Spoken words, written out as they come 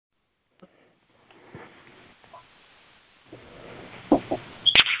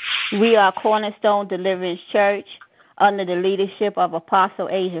We are Cornerstone Deliverance Church under the leadership of Apostle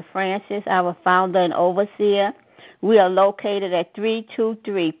Asia Francis, our founder and overseer. We are located at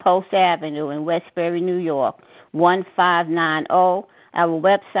 323 Post Avenue in Westbury, New York, 1590. Our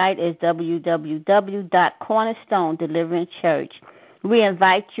website is www.cornerstonedeliveringchurch. We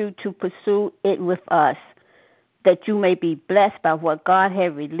invite you to pursue it with us, that you may be blessed by what God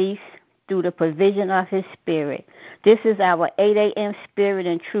has released through the provision of His Spirit. This is our 8 a.m. Spirit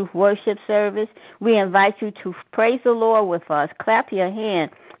and Truth worship service. We invite you to praise the Lord with us. Clap your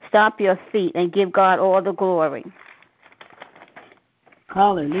hands, stomp your feet, and give God all the glory.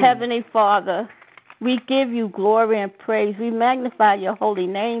 Hallelujah. Heavenly Father, we give you glory and praise. We magnify your holy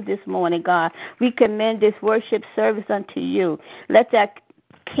name this morning, God. We commend this worship service unto you. Let that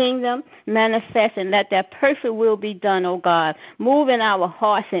kingdom manifest and let that perfect will be done, oh God. Move in our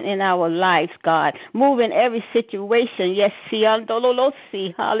hearts and in our lives, God. Move in every situation. Yes,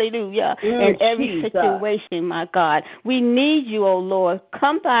 hallelujah. In every situation, my God. We need you, oh Lord.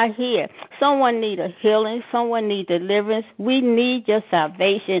 Come by here. Someone need a healing. Someone need deliverance. We need your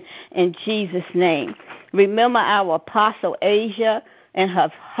salvation in Jesus' name. Remember our Apostle Asia and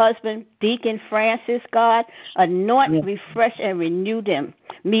her husband, Deacon Francis, God. Anoint, refresh, and renew them.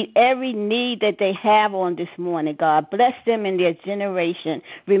 Meet every need that they have on this morning, God. Bless them in their generation.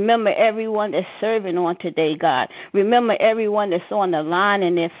 Remember everyone that's serving on today, God. Remember everyone that's on the line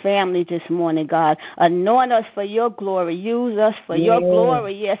and their family this morning, God. Anoint us for your glory. Use us for your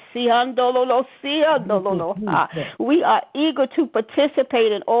glory. Yes, we are eager to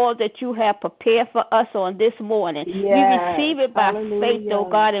participate in all that you have prepared for us on this morning. We receive it by faith, oh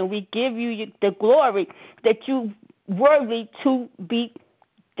God, and we give you the glory that you worthy to be.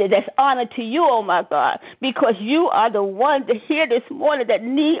 That's honor to you, oh my God, because you are the one that here this morning that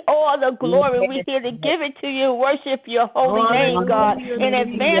need all the glory. We're here to give it to you, worship your holy name, God. In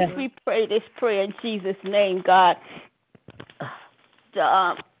advance, we pray this prayer in Jesus' name, God.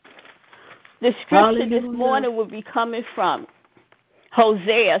 The scripture this morning will be coming from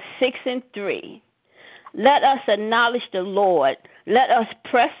Hosea 6:3. Let us acknowledge the Lord. Let us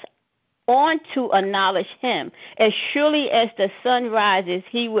press on to acknowledge him. As surely as the sun rises,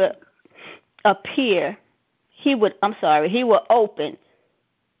 he will appear. He would appear. I'm sorry, let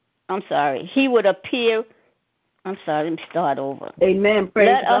me start over. Amen. Praise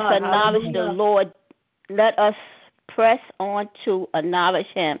Let God. us acknowledge the Lord. Let us press on to acknowledge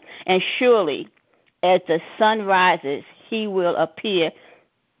him. And surely as the sun rises, he will appear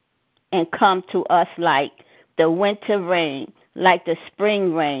and come to us like the winter rain, like the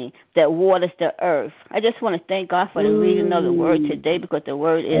spring rain that waters the earth. I just want to thank God for the reading of the word today, because the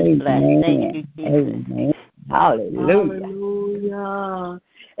word is blessed. Thank you, Jesus. Amen. Hallelujah. Hallelujah.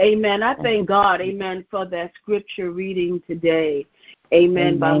 Amen. I thank God, amen, for that scripture reading today.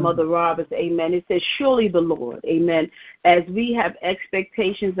 Amen. By Mother Roberts. Amen. It says, surely the Lord, amen, as we have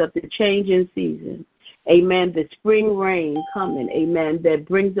expectations of the changing season, amen, the spring rain coming, amen, that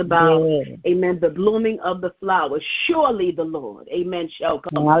brings about, amen, the blooming of the flowers. Surely the Lord, amen, shall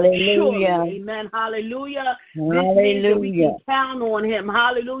come. Hallelujah. Surely, amen, hallelujah. This means that we can count on him.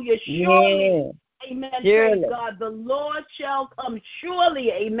 Hallelujah. Surely. Amen. Surely. Praise God. The Lord shall come.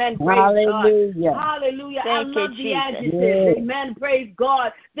 Surely. Amen. Praise Hallelujah. God. Hallelujah. Thank I love you, the Jesus. adjectives. Amen. Praise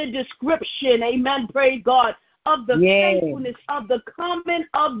God. The description. Amen. Praise God. Of the faithfulness of the coming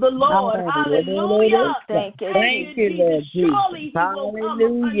of the Lord. Hallelujah. Thank you, Jesus. Surely he will come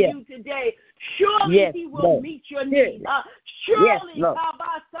upon you today. Surely he will meet your needs. Surely.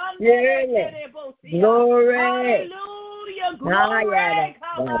 Glory. Hallelujah. Glory.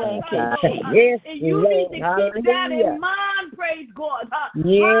 Thank you, Yes, And you need to keep that in mind. Praise God.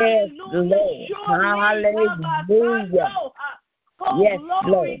 Yes, Hallelujah. Hallelujah. Oh, yes, glory,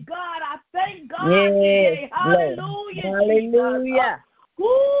 Lord. God. I thank God today. Hallelujah. Hallelujah.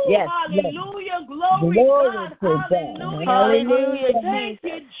 Ooh, Yes, hallelujah. Glory, God. Hallelujah. Hallelujah. Thank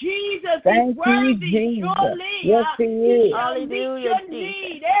you, Jesus. Thank He's worthy. you, Jesus. Surely. Yes, he is. Hallelujah, Meet your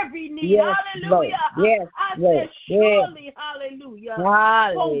need, every need. Yes, Hallelujah. Lord. Yes, I Lord. said, surely. Hallelujah.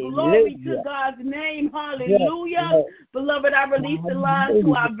 Hallelujah. Oh, glory to God's name. Hallelujah. Yes, Beloved, I release the line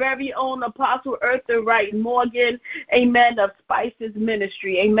to our very own Apostle Eartha Wright Morgan. Amen. Of Spices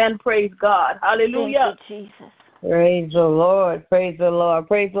Ministry. Amen. Praise God. Hallelujah. Thank you, Jesus. Praise the Lord. Praise the Lord.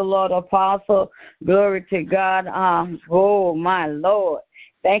 Praise the Lord, Apostle. Glory to God. Oh, my Lord.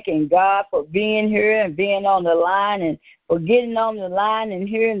 Thanking God for being here and being on the line, and for getting on the line and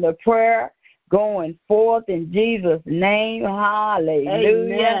hearing the prayer going forth in Jesus' name. Hallelujah.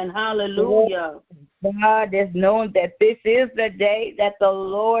 Amen. Hallelujah. God is knowing that this is the day that the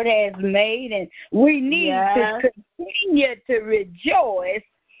Lord has made, and we need to continue to rejoice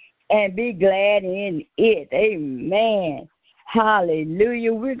and be glad in it. Amen.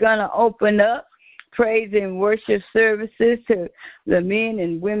 Hallelujah. We're going to open up praise and worship services to the men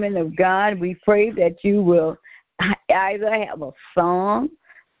and women of God. We pray that you will either have a song,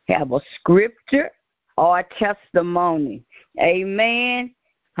 have a scripture, or a testimony. Amen.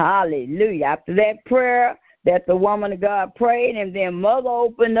 Hallelujah. After that prayer that the woman of God prayed, and then Mother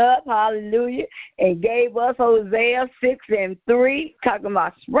opened up, hallelujah, and gave us Hosea 6:3, talking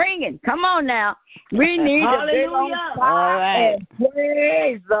about springing. Come on now. We need to be on fire and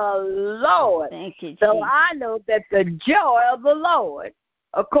praise the Lord. Thank you, so Jesus. I know that the joy of the Lord,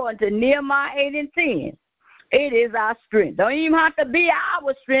 according to Nehemiah 8:10, it is our strength. Don't even have to be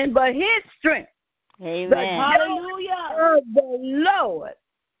our strength, but his strength. Amen. The joy of the Lord,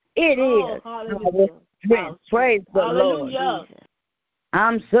 it is our strength. Praise the Lord.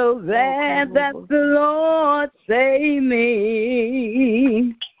 I'm so glad that the Lord saved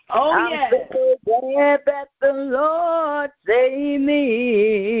me. I'm so glad that the Lord saved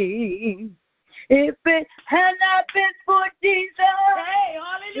me. If it had not been for Jesus,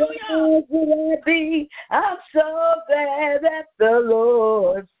 where would I be? I'm so glad that the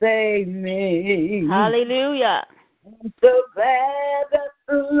Lord saved me. Hallelujah. I'm so glad that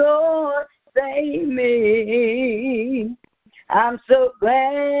the Lord saved me. I'm so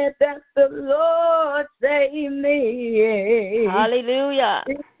glad that the Lord saved me. Hallelujah.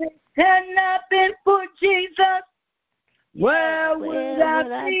 If it had not been for Jesus, where would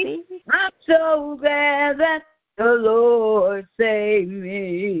I be? I'm so glad that the Lord saved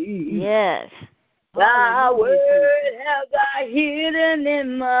me. Yes. Thy word have I hidden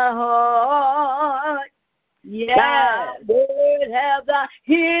in my heart. Yes. Thy word have I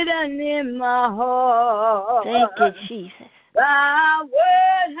hidden in my heart. Thank you, Jesus. Thy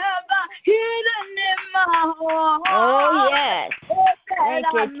word have I hidden in my heart. Oh, yes. That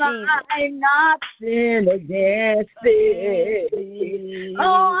I might not sin against thee.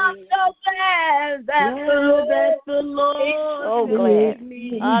 Oh, I'm so glad that the Lord so glad.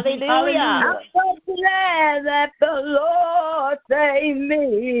 me. Hallelujah. I'm so glad that the Lord saved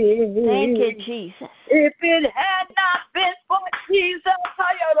me. Thank you, Jesus. If it had not been for Jesus,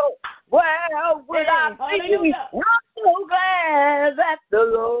 where would I be? I'm so glad that the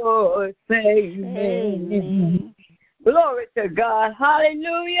Lord saved me. Amen. Glory to God.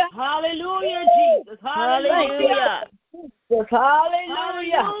 Hallelujah. Hallelujah, Jesus. Hallelujah. Jesus.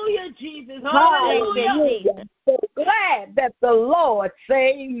 Hallelujah. Hallelujah, Jesus. Hallelujah. Hallelujah. I'm so glad that the Lord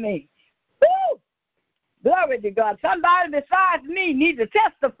saved me. Woo! Glory to God. Somebody besides me needs to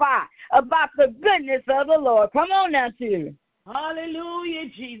testify about the goodness of the Lord. Come on now, children. Hallelujah,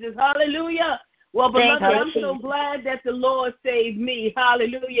 Jesus. Hallelujah. Well, beloved, I'm so glad that the Lord saved me.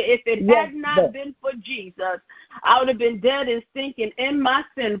 Hallelujah. If it had not been for Jesus, I would have been dead and stinking in my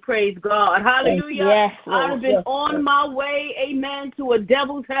sin, praise God. Hallelujah. Yes, I would have been on my way, amen, to a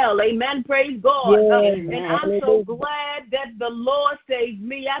devil's hell. Amen, praise God. And I'm so glad that the Lord saved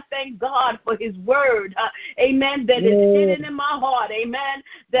me. I thank God for his word, amen, that is hidden in my heart, amen,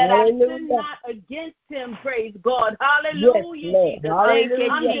 that I sin not against him, praise God. Hallelujah, Jesus.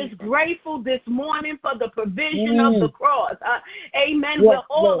 I'm just grateful this morning for the provision of the cross. Amen. Where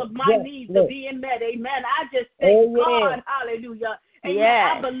all of my needs are being met. Amen. I just thank God. Hallelujah. Amen.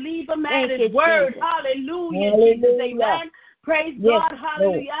 I believe him at his word. Jesus. Hallelujah, Jesus. Amen. Praise God.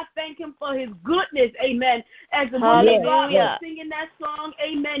 Hallelujah. I thank him for his goodness. Amen. As the woman of God was singing that song,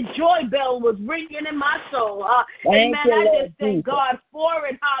 amen, joy bell was ringing in my soul. Amen. I just thank God for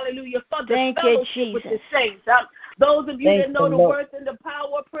it. Hallelujah. For the fellowship with the saints. Those of you that know the worth and the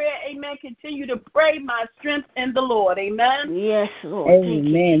power of prayer, amen, continue to pray my strength in the Lord. Amen. Yes, Lord.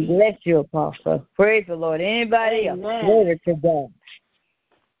 Amen. Bless you, Apostle. Praise the Lord. Anybody else? Glory to God.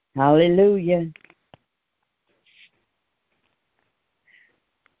 Hallelujah.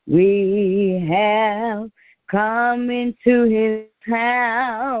 We have come into his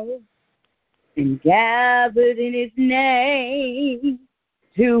house and gathered in his name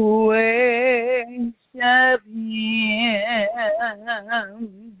to worship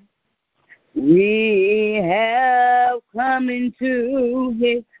him. We have come into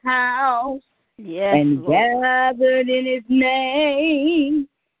his house and gathered in his name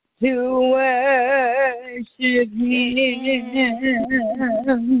to worship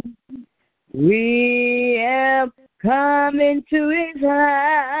him. We have come into his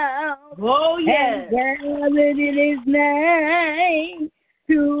house and gathered in his name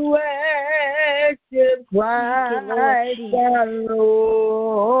to worship Christ the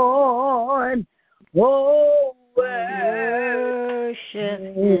Lord. Oh, worship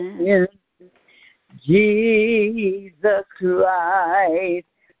him. Jesus Christ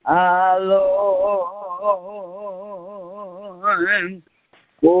our Lord,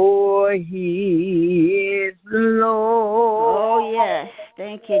 for He is the Lord. Oh, yes.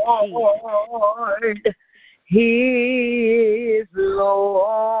 Thank you, Jesus. He is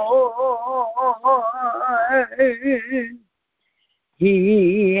Lord.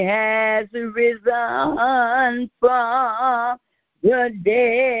 He has risen from the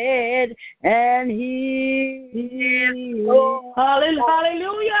dead, and He is Lord.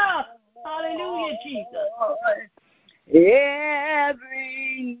 Hallelujah. Hallelujah, Jesus.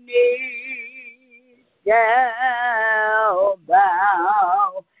 Every knee shall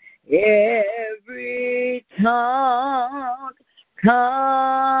bow, every tongue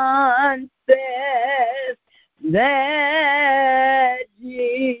confess that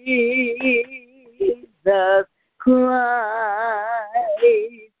Jesus Christ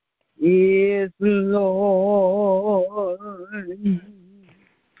is Lord.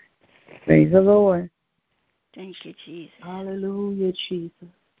 Praise the Lord. Thank you, Jesus. Hallelujah, Jesus.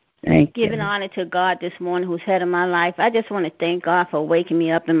 Thank you. Giving honor to God this morning, who's head of my life. I just want to thank God for waking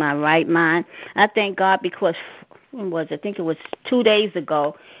me up in my right mind. I thank God because, I think it was 2 days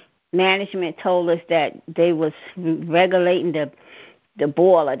ago, management told us that they was regulating the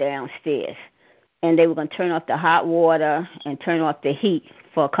boiler downstairs, and they were going to turn off the hot water and turn off the heat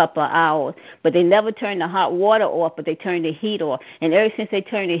for a couple of hours. But they never turned the hot water off, but they turned the heat off. And ever since they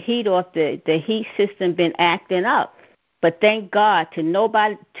turned the heat off, the heat system been acting up. But thank God,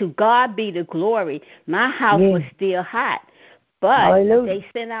 to God be the glory. My house was still hot. But they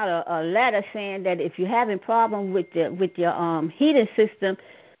sent out a letter saying that if you're having problem with your heating system,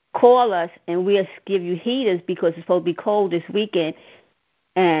 call us and we'll give you heaters because it's supposed to be cold this weekend,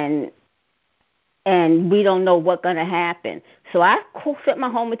 and we don't know what's going to happen. So I sent my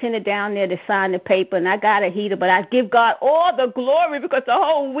home attendant down there to sign the paper, and I got a heater. But I give God all the glory because the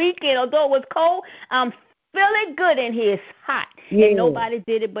whole weekend, although it was cold, I'm feeling good in here. It's hot. Yeah. And nobody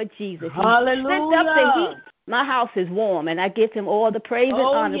did it but Jesus. Hallelujah. He sent up the heat. My house is warm, and I give him all the praise and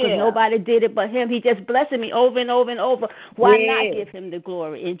honor because nobody did it but him. He just blessed me over and over and over. Why not give him the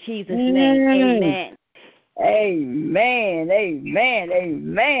glory? In Jesus' name, amen. Amen, amen,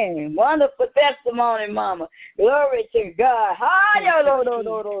 amen. Wonderful testimony, Mama. Glory to God.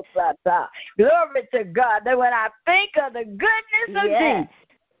 Glory to God. That when I think of the goodness of Jesus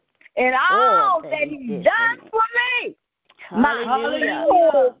and all that He's done for me, hallelujah. My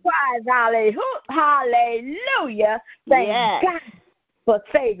soul cries hallelujah. Thank God for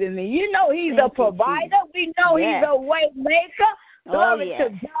saving me. You know He's a provider. We know He's a way maker. Glory to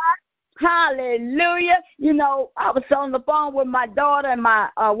God. Hallelujah. You know, I was on the phone with my daughter and my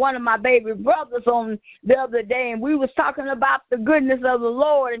one of my baby brothers on the other day, and we was talking about the goodness of the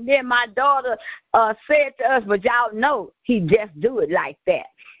Lord, and then my daughter said to us, but y'all know He just do it like that.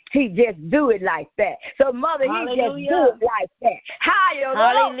 He just do it like that. So, Mother, He just do it like that.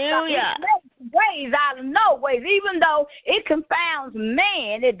 Hallelujah. He makes ways out of no ways. Even though it confounds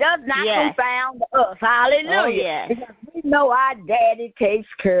man, it does not confound us. Hallelujah. Because we know our daddy takes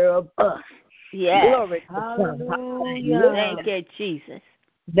care of us. Yes. Glory to Hallelujah. Thank you, Jesus.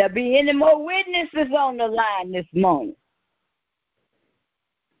 There be any more witnesses on the line this morning?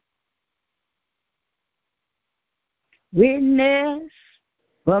 Witness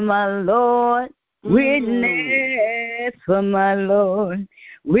for my Lord, witness for my Lord,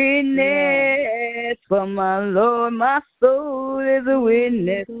 witness for my Lord. My soul is a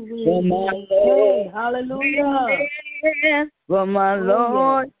witness for my Lord. Hallelujah. Witness for my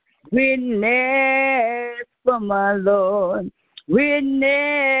Lord, witness for my Lord,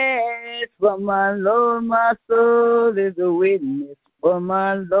 witness for my Lord. My soul is a witness for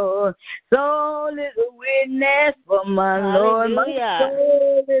my Lord. Soul is a witness for my Lord. My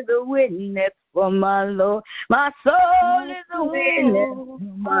soul is a witness for my Lord. My soul is a witness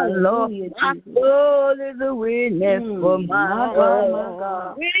for my Lord. My soul is a witness for my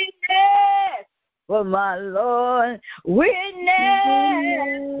Lord. Witness for my Lord.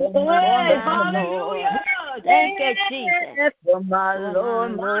 Witness for my Lord. Thank you, Jesus. For my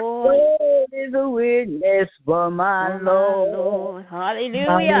Lord. My soul is a witness for my Lord.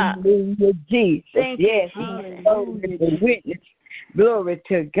 Hallelujah. Hallelujah, Jesus. Thank you, Jesus. Soul is a witness. Glory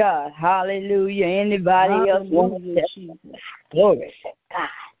to God. Hallelujah. Anybody else want to testify? Glory to God.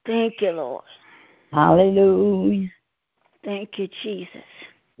 Thank you, Lord. Hallelujah. Thank you, Jesus.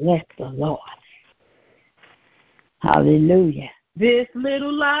 Bless the Lord. Hallelujah. This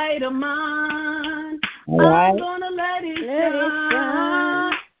little light of mine, I'm gonna let it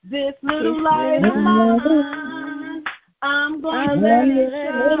shine. This little light of mine, I'm gonna let it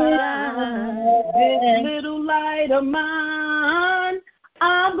shine. This little light of mine,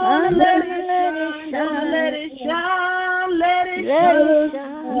 I'm gonna let it shine, gonna let it shine, let it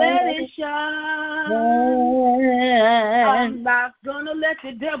shine, let it shine. I'm not gonna let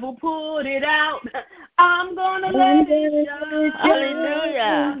the devil put it out. I'm gonna let it shine.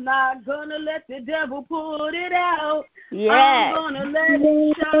 Hallelujah. I'm not gonna let the devil put it out. Yes. I'm gonna let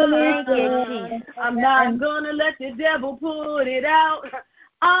it Thank you, shine. Jesus. I'm not gonna let the devil put it out.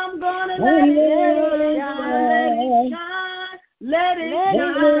 I'm gonna let it shine, let it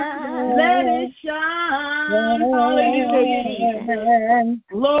shine, let it shine. Hallelujah.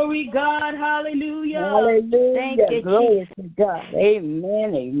 Glory God, hallelujah. Hallelujah. Thank you, Glory Jesus. to God.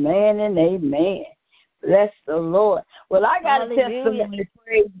 Amen, amen, and amen. Bless the Lord. Well, I got a testimony,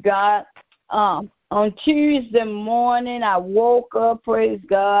 praise God. On Tuesday morning, I woke up, praise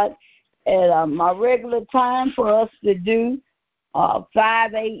God, at my regular time for us to do 5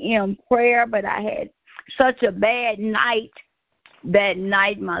 a.m. prayer, but I had such a bad night. That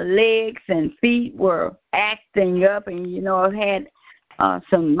night, my legs and feet were acting up, and, you know, I had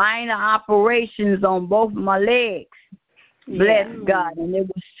some minor operations on both of my legs. Bless God. And it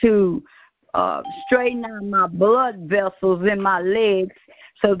was to straighten out my blood vessels in my legs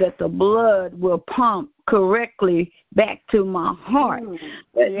so that the blood will pump correctly back to my heart.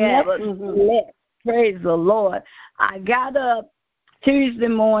 But nevertheless, praise the Lord, I got up Tuesday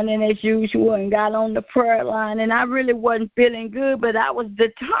morning as usual and got on the prayer line, and I really wasn't feeling good, but I was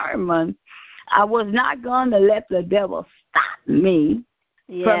determined. I was not going to let the devil stop me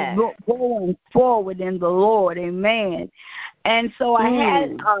from going forward in the Lord. Amen. And so I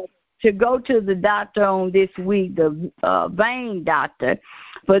had to go to the doctor on this week, the vein doctor,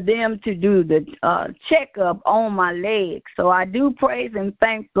 for them to do the checkup on my legs. So I do praise and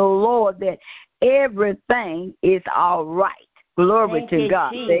thank the Lord that everything is all right. Glory to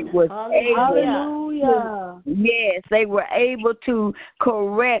God. They were they were able to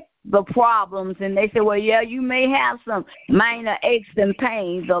correct the problems, and they said, well, yeah, you may have some minor aches and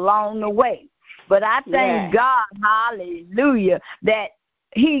pains along the way. But I thank God, hallelujah, that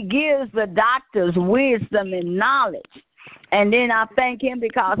he gives the doctors wisdom and knowledge. And then I thank him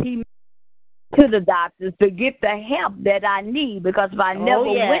because he to the doctors to get the help that I need, because if I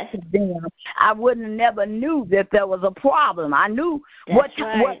never went to them, I wouldn't have never knew that there was a problem. I knew what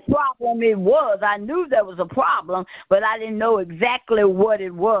problem it was. I knew there was a problem, but I didn't know exactly what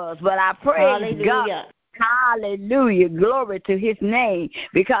it was. But I praise God. Hallelujah. Glory to his name,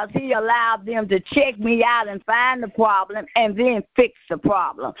 because he allowed them to check me out and find the problem and then fix the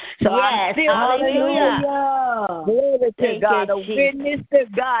problem. So I'm still hallelujah. Glory to God. A witness to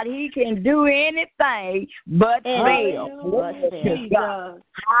God. He can do anything but fail. Glory to God.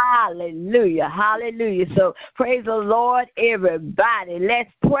 Hallelujah. Hallelujah. So praise the Lord, everybody.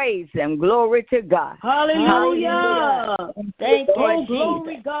 Let's praise him. Glory to God. Hallelujah. Thank you,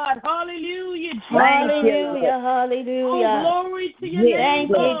 glory God. Hallelujah. Hallelujah. Hallelujah. Oh, glory to your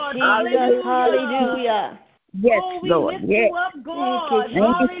name, God. Jesus. Hallelujah. Yes, we Lord. lift you up, God.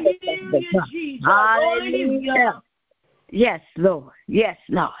 Hallelujah, Jesus. Hallelujah. Yes, Lord. Yes,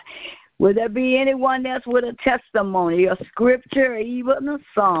 Lord. Will there be anyone else with a testimony, a scripture, or even a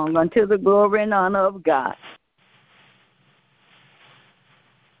song unto the glory and honor of God?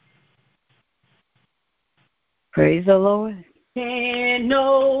 Praise the Lord. Can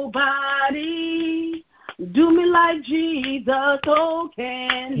nobody do me like Jesus? Oh,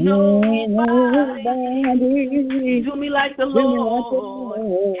 can nobody do me like the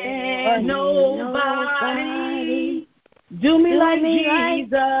Lord? Can nobody do me like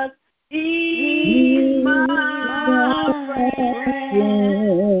Jesus? He's my friend.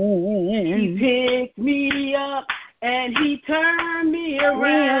 He picked me up and he turned me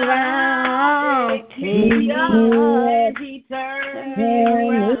around. Picked me up and he turned me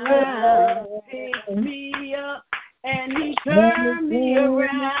around. Picked me up and he turned me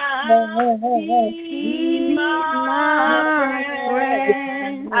around. He's my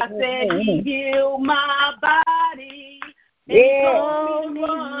friend. I said he healed my body. He told me to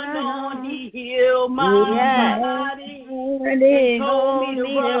run on. He healed my body. He told me to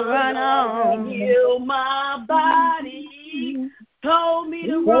run on. He healed my body. Told me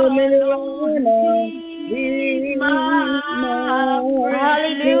to run on. He's my friend.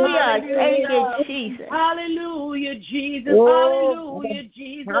 Hallelujah. Thank you, Jesus. Hallelujah, Jesus. Hallelujah,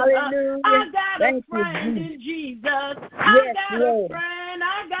 Jesus. Hallelujah. I got a friend in Jesus. I got a friend.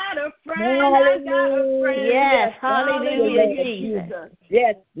 I got a friend. I got a friend. Yes. Hallelujah, Jesus.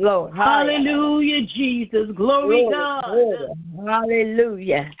 Yes, Lord. Hallelujah, Jesus. Glory God. Glory.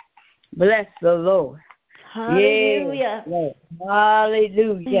 Hallelujah. Bless the Lord. Hallelujah. Yes, Lord.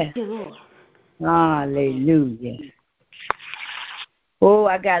 Hallelujah. Thank you, Lord. Hallelujah. Oh,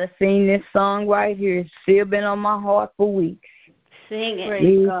 I got to sing this song right here. It's still been on my heart for weeks. Sing it.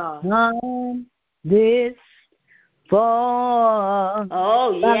 Praise God. Come this far.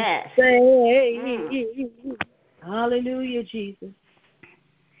 Oh, yes. Hallelujah, Jesus.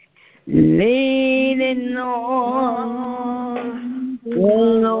 Leaning on the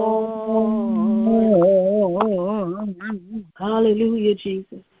Lord. Hallelujah,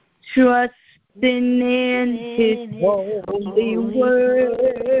 Jesus. Trusting in His holy word.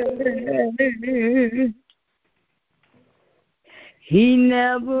 He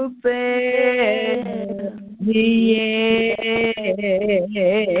never failed me yet.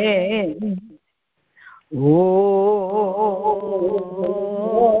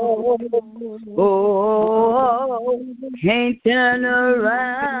 Oh, can't turn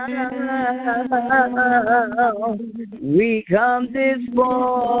around. We come this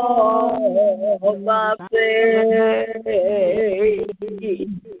far by faith.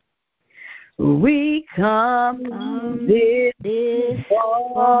 We come this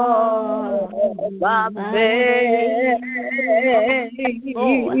far by faith.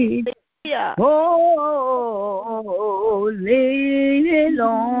 Oh, leaning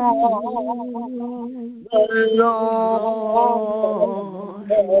on the Lord.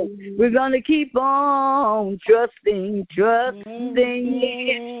 We're going to keep on trusting in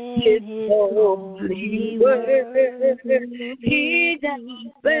His holy word. He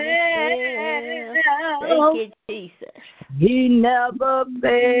doesn't fail. Thank you, Jesus. He never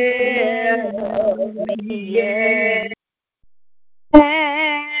failed me yet.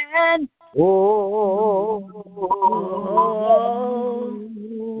 And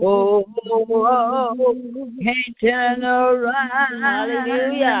can't turn around.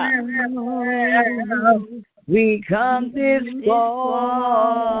 Hallelujah. We come this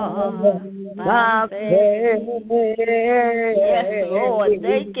far by faith. Yes, Lord.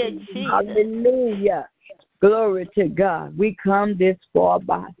 Thank you, Jesus. Hallelujah. Glory to God. We come this far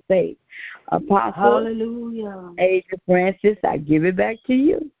by faith. Apostle, hallelujah. Asia Francis, I give it back to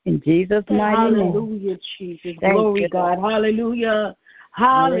you in Jesus' mighty name. Hallelujah, Jesus. Glory, God. Hallelujah.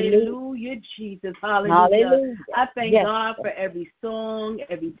 Hallelujah, Jesus. Hallelujah. I thank God for every song,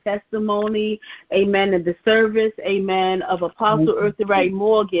 every testimony, amen, in the service, amen, of Apostle Eartha Wright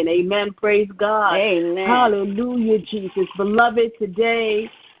Morgan. Amen. Praise God. Amen. Hallelujah, Jesus. Beloved, today,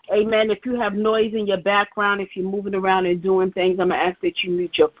 amen, if you have noise in your background, if you're moving around and doing things, I'm going to ask that you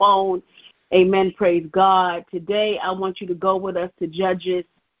mute your phone. Amen. Praise God. Today, I want you to go with us to Judges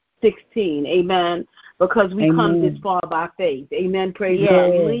 16. Amen. Because we come this far by faith. Amen. Praise God.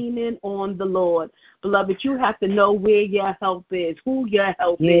 Leaning on the Lord. Beloved, you have to know where your help is, who your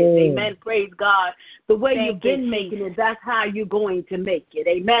help is. Amen. Praise God. The way you've been making it, that's how you're going to make it.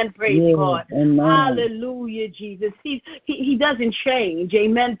 Amen. Praise God. Hallelujah, Jesus. He doesn't change.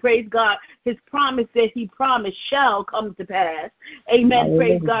 Amen. Praise God. His promise that He promised shall come to pass. Amen.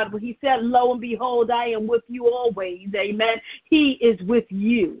 Praise God. When He said, lo and behold, I am with you always. Amen. He is with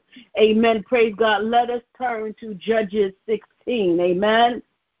you. Amen. Praise God. Let us turn to Judges 16. Amen.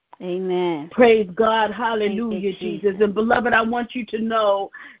 Amen. Praise God. Hallelujah, Jesus. And beloved, I want you to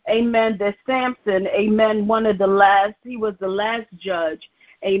know, amen, that Samson, amen, he was the last judge,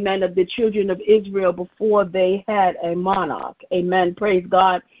 amen, of the children of Israel before they had a monarch. Amen. Praise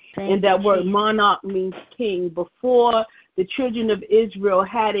God. And that word monarch means king. Before the children of Israel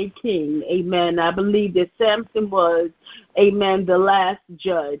had a king. Amen. I believe that Samson was, amen, the last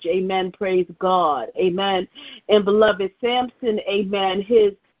judge. Amen. Praise God. Amen. And beloved, Samson, amen,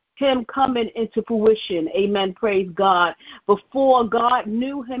 him coming into fruition, amen, praise God, before God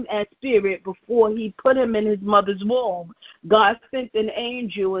knew him as spirit, before He put him in his mother's womb, God sent an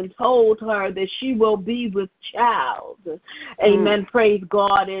angel and told her that she will be with child. Amen, praise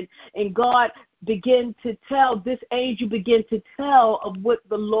God. And God this angel began to tell of what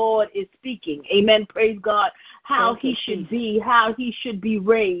the Lord is speaking. Amen, praise God, how he should be, how he should be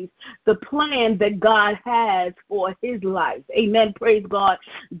raised, the plan that God has for his life. Amen, praise God.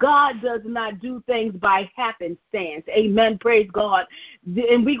 God does not do things by happenstance. Amen, praise God.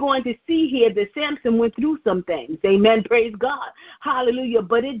 And we're going to see here that Samson went through some things. Amen, praise God. Hallelujah.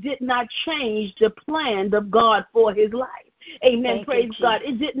 But it did not change the plan of God for his life. Amen. Praise God.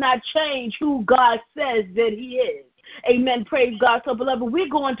 It did not change who God says that He is. Amen. Praise God. So, beloved, we're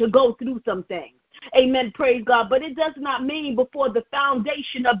going to go through some things. Amen, praise God. But it does not mean before the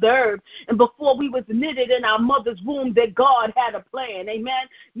foundation of the earth and before we was knitted in our mother's womb that God had a plan. Amen.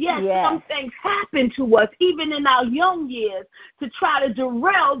 Yes, some things happen to us, even in our young years, to try to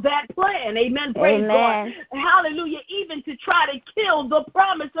derail that plan. Amen, praise God. Hallelujah, even to try to kill the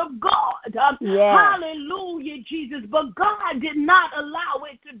promise of God. Hallelujah, Jesus. But God did not allow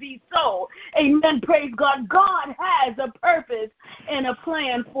it to be so. Amen, praise God. God has a purpose and a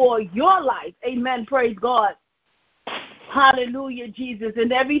plan for your life. Amen, praise God. Hallelujah, Jesus.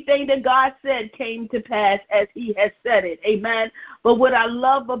 And everything that God said came to pass as he has said it. Amen. But what I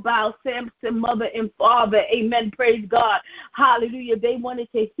love about Samson's mother and father, amen, praise God, hallelujah, they wanted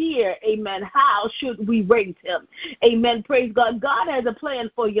to hear, amen, how should we raise him? Amen, praise God. God has a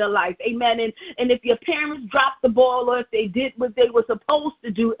plan for your life, amen. And if your parents dropped the ball or if they did what they were supposed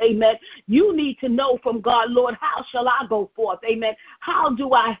to do, amen, you need to know from God, Lord, how shall I go forth? Amen. How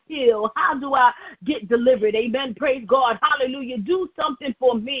do I heal? How do I get delivered? Amen, praise God. Hallelujah. Do something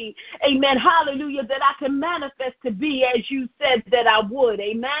for me. Amen. Hallelujah. That I can manifest to be as you said that I would.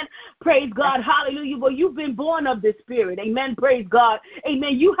 Amen. Praise God. Hallelujah. Well, you've been born of the Spirit. Amen. Praise God.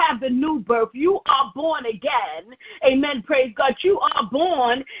 Amen. You have the new birth. You are born again. Amen. Praise God. You are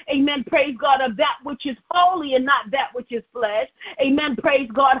born. Amen. Praise God, of that which is holy and not that which is flesh. Amen. Praise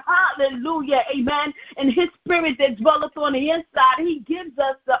God. Hallelujah. Amen. And his Spirit that dwelleth on the inside, he gives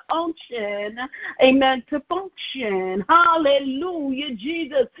us the unction. Amen. To function. Hallelujah,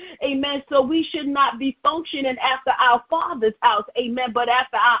 Jesus. Amen. So we should not be functioning after our Father's house. Amen. But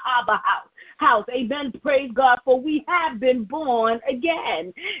after our Abba house. Amen. Praise God. For we have been born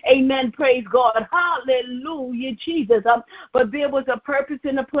again. Amen. Praise God. Hallelujah, Jesus. But there was a purpose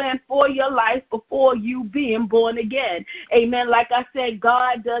and a plan for your life before you being born again. Amen. Like I said,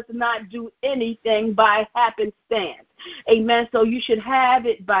 God does not do anything by happenstance. Amen. So you should have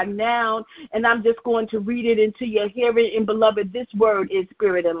it by now. And I'm just going to read it into your hearing. And beloved, this word is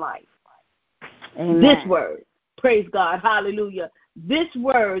spirit and life. Amen. This word. Praise God. Hallelujah. This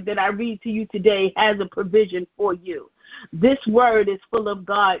word that I read to you today has a provision for you. This word is full of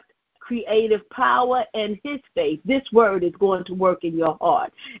God's creative power and his faith. This word is going to work in your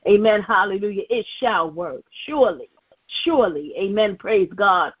heart. Amen. Hallelujah. It shall work. Surely. Surely. Amen. Praise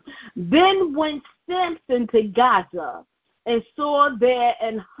God. Then went Samson to Gaza and saw there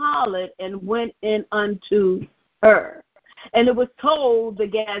and hollered and went in unto her. And it was told the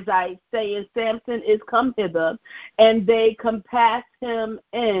Gazites, saying, Samson is come hither. And they compassed him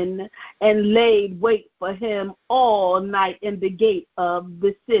in and laid wait for him all night in the gate of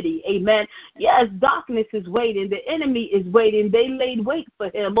the city. Amen. Yes, darkness is waiting. The enemy is waiting. They laid wait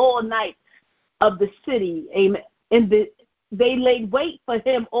for him all night of the city. Amen. They laid wait for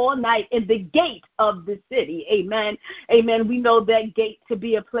him all night in the gate of the city. Amen. Amen. We know that gate to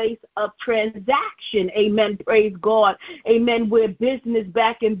be a place of transaction. Amen. Praise God. Amen. Where business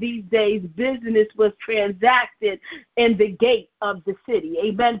back in these days, business was transacted in the gate of the city.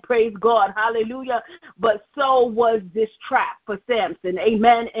 Amen. Praise God. Hallelujah. But so was this trap for Samson.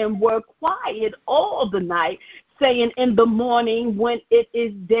 Amen. And were quiet all the night, saying, in the morning when it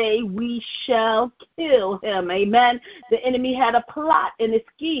is day, we shall kill him. Amen. The enemy had a plot and a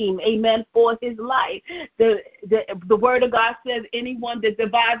scheme, amen, for his life. The word of God says anyone that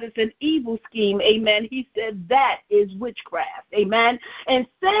devises an evil scheme, amen, he said that is witchcraft. Amen. And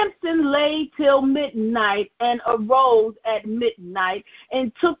Samson lay till midnight and arose at midnight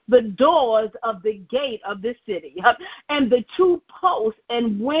and took the doors of the gate of the city and the two posts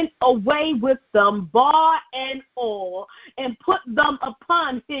and went away with them, bar and all, and put them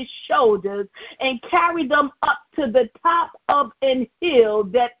upon his shoulders and carried them up to the top of an hill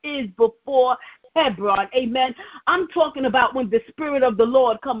that is before Hebron. Amen. I'm talking about when the Spirit of the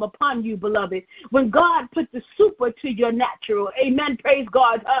Lord come upon you, beloved. When God put the super to your natural. Amen. Praise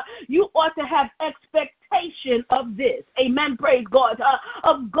God. You ought to have expectation of this. Amen. Praise God.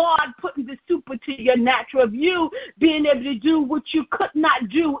 Of God putting the super to your natural. Of you being able to do what you could not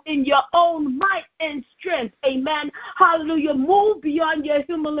do in your own might and strength. Amen. Hallelujah. Move beyond your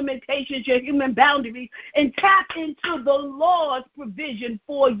human limitations, your human boundaries, and tap into the Lord's provision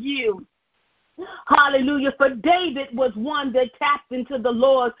for you. Hallelujah. For David was one that tapped into the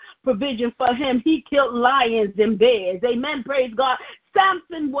Lord's provision for him. He killed lions and bears. Amen. Praise God.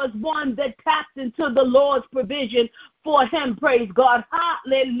 Samson was one that tapped into the Lord's provision for him. Praise God.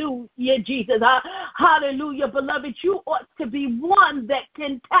 Hallelujah, Jesus. Hallelujah, beloved. You ought to be one that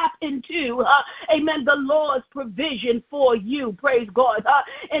can tap into, amen, the Lord's provision for you. Praise God.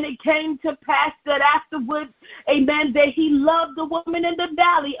 And it came to pass that afterwards, amen, that he loved the woman in the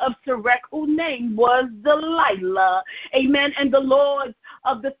valley of Sorek, whose name was Delilah. Amen. And the Lord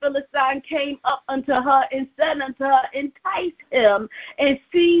of the Philistine came up unto her and said unto her, entice him, and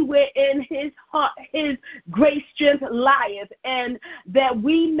see wherein his heart, his great strength lieth, and that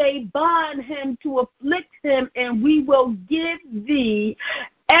we may bind him to afflict him, and we will give thee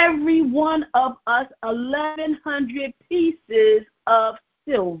every one of us 1,100 pieces of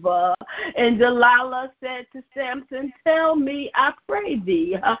silver. And Delilah said to Samson, tell me, I pray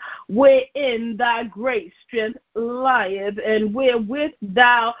thee, wherein thy great strength lieth, and wherewith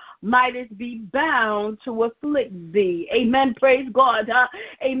thou mightest be bound to afflict thee. Amen. Praise God.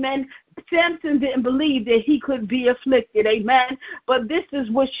 Amen. Samson didn't believe that he could be afflicted. Amen. But this is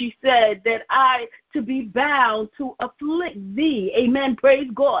what she said, that I to be bound to afflict thee. Amen. Praise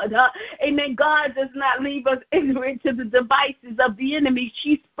God. Amen. God does not leave us ignorant to the devices of the enemy.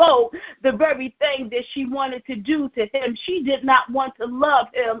 She spoke the very thing that she wanted to do to him. She did not want to love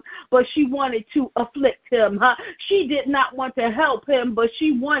him, but she wanted to afflict him. She did not want to help him, but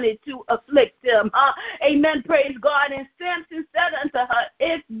she wanted to afflict him. Amen. Praise God. And Samson said unto her,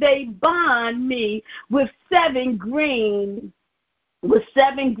 if they bind me with 7 green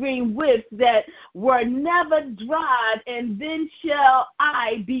whips that were never dried, and then shall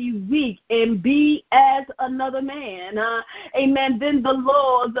I be weak and be as another man. Amen. Then the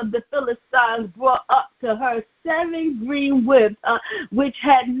lords of the Philistines brought up to her 7 green whips, which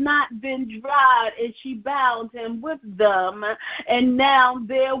had not been dried, and she bound him with them. And now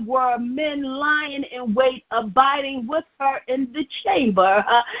there were men lying in wait, abiding with her in the chamber.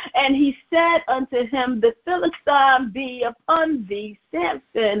 And he said unto him, the Philistine be upon thee,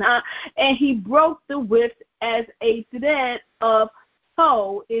 Samson. And he broke the whips as a thread of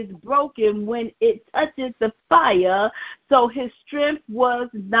tow is broken when it touches the fire, so his strength was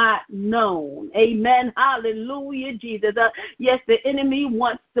not known. Amen. Hallelujah, Jesus. Yes, the enemy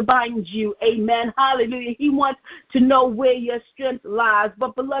wants to bind you. Amen. Hallelujah. He wants to know where your strength lies.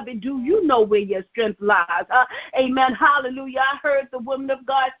 But, beloved, do you know where your strength lies? Amen. Hallelujah. I heard the woman of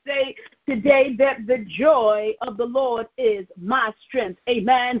God say today that the joy of the Lord is my strength.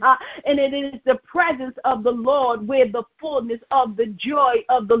 Amen. And it is the presence of the Lord where the fullness of the joy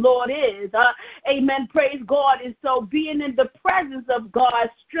of the Lord is. Amen. Praise God. And so being in the presence of God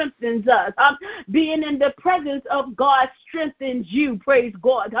strengthens us. Being in the presence of God strengthens you. Praise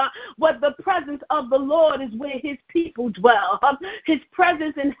God. But the presence of the Lord is where his people dwell. His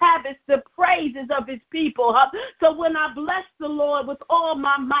presence inhabits the praises of his people. So when I bless the Lord with all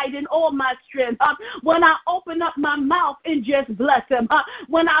my might and all my strength, when I open up my mouth and just bless him,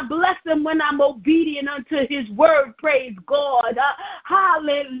 when I bless him, when I'm obedient unto his word, praise God.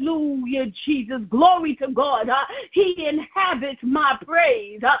 Hallelujah, Jesus. Glory to God. He inhabits my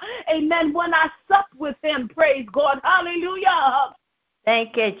praise. Amen. When I sup with him, praise God. Hallelujah.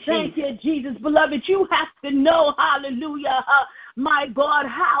 Thank you, Jesus. Thank you, Jesus. Beloved, you have to know, hallelujah, my God,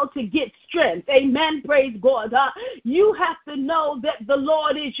 how to get strength. Amen. Praise God. You have to know that the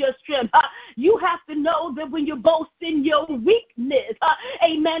Lord is your strength. You have to know that when you boast in your weakness,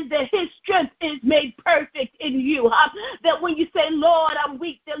 amen, that his strength is made perfect in you. That when you say, Lord, I'm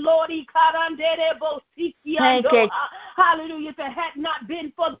weak, the Lord, hallelujah, if it had not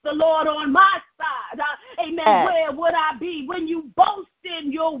been for the Lord on my side, amen, where would I be? When you boast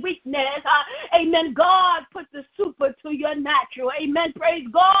in your weakness, amen, God put the super to your natural. Amen. Praise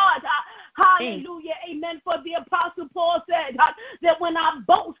God. Hallelujah. Amen. For the Apostle Paul said that when I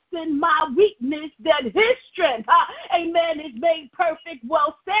boast in my weakness, that his strength, amen, is made perfect.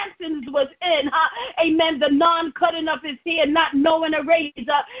 Well, Samson's was in, amen, the non-cutting of his hair, not knowing a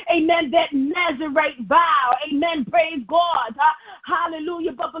razor, amen, that Nazarite vow. Amen. Praise God.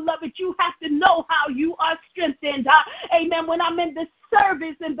 Hallelujah. But, beloved, you have to know how you are strengthened. Amen. When I'm in the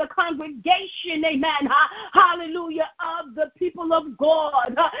service in the congregation, amen, hallelujah, of the people of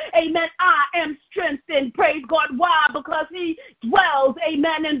God, amen, I am strengthened, praise God. Why? Because he dwells,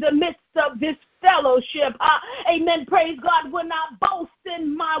 amen, in the midst of this fellowship, amen, praise God. When I boast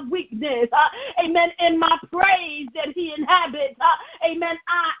in my weakness, amen, in my praise that he inhabits, amen,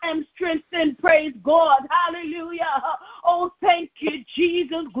 I am strengthened, praise God, hallelujah. Oh, thank you,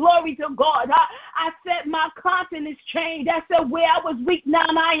 Jesus, glory to God. I said my countenance changed. I said where I was weak, now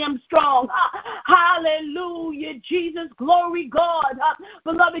I am strong. Hallelujah, Jesus, glory God.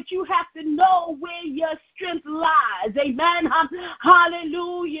 Beloved, you have to know where your strength lies, amen.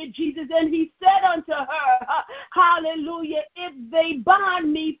 Hallelujah, Jesus. And he said unto her, hallelujah, if they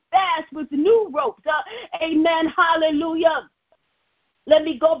bind me fast with new ropes, amen, hallelujah, Let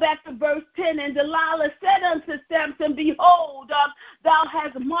me go back to verse 10. And Delilah said unto Samson, behold, thou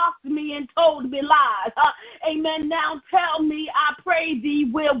hast mocked me and told me lies. Amen. Now tell me, I pray thee,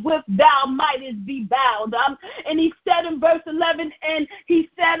 wherewith thou mightest be bound. And he said in verse 11, and he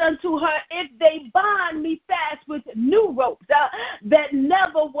said unto her, if they bind me fast with new ropes that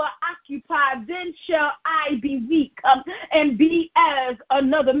never were occupied, then shall I be weak and be as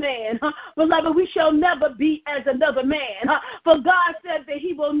another man. Beloved, we shall never be as another man. For God said that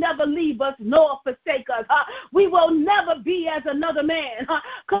he will never leave us nor forsake us. We will never be as another man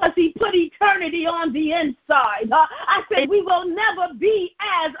because he put eternity on the inside. I said we will never be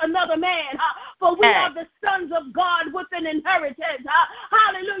as another man, for we are the sons of God with an inheritance.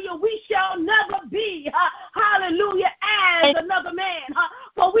 Hallelujah. We shall never be, hallelujah, as another man,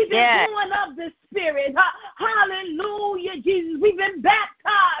 for we've been born of the Spirit. Hallelujah, Jesus. We've been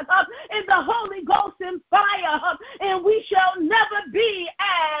baptized in the Holy Ghost and fire, and we shall never be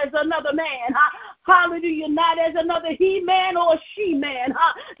as another man. Hallelujah. Not as another he-man or she-man.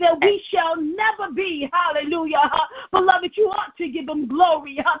 That we shall never be. Hallelujah. Beloved, you ought to give him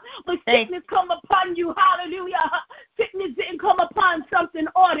glory. When sickness come upon you, hallelujah. Sickness didn't come upon something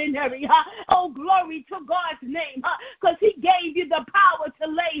ordinary. Oh, glory to God's name. Because he gave you the power to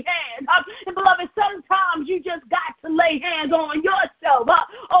lay hands. And beloved, sometimes you just got to lay hands on yourself.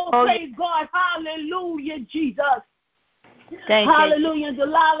 Praise God. Hallelujah, Jesus. Hallelujah. And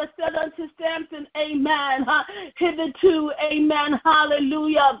Delilah said unto Samson, amen. Hitherto, amen.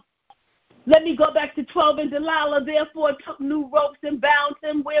 Hallelujah. Let me go back to 12. And Delilah therefore took new ropes and bound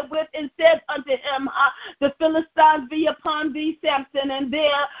him wherewith and said unto him, the Philistines be upon thee, Samson, and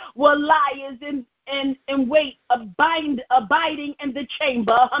there were liars and wait abiding in the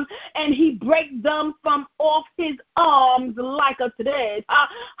chamber, and he break them from off his arms like a thread.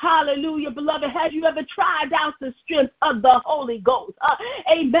 Hallelujah, beloved. Have you ever tried out the strength of the Holy Ghost?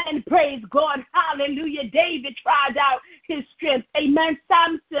 Amen. Praise God. Hallelujah. David tried out his strength. Amen.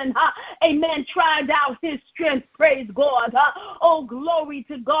 Samson, amen, tried out his strength. Praise God. Oh, glory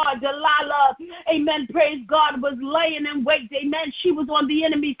to God. Delilah, amen, praise God, was laying in wait. Amen. She was on the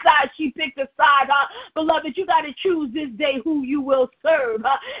enemy side. She picked a side. Beloved, you got to choose this day who you will serve.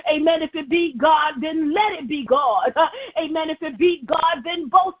 Amen. If it be God, then let it be God. Amen. If it be God, then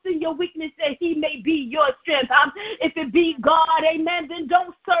boast in your weakness that he may be your strength. If it be God, amen, then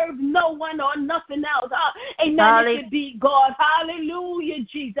don't serve no one or nothing else. Amen. If it be God. Hallelujah,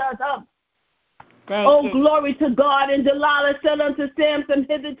 Jesus. Glory to God. And Delilah said unto Samson,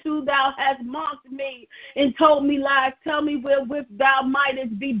 hitherto thou hast mocked me and told me lies. Tell me wherewith thou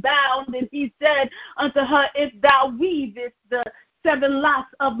mightest be bound. And he said unto her, if thou weavest the 7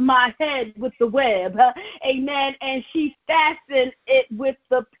 locks of my head with the web. Amen. And she fastened it with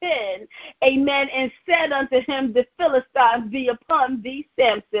the pin. Amen. And said unto him, the Philistines be upon thee,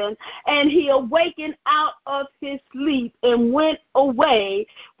 Samson. And he awakened out of his sleep and went away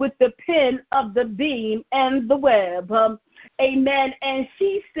with the pin of the beam and the web. Amen. And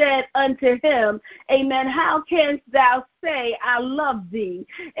she said unto him, amen, how canst thou say I love thee,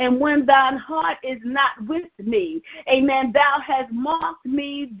 and when thine heart is not with me? Amen. Thou hast mocked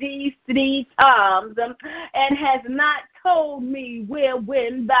me these 3 times, and hast not told me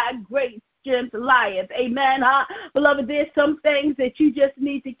wherein thy great strength lieth. Amen. Beloved, there's some things that you just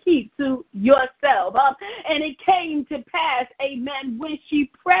need to keep to yourself. And it came to pass, amen, when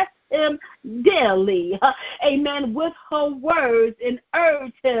she pressed him daily, amen, with her words and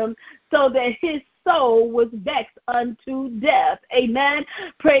urged him so that his soul was vexed unto death. Amen.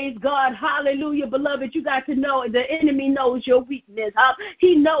 Praise God. Hallelujah. Beloved, you got to know the enemy knows your weakness.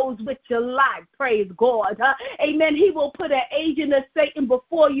 He knows what you like. Praise God. Amen. He will put an agent of Satan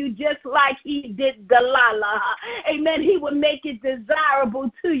before you just like he did Delilah. Amen. He will make it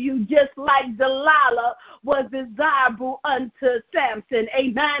desirable to you just like Delilah was desirable unto Samson.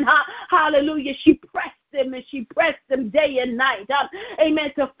 Amen. Hallelujah. She pressed him and she pressed him day and night.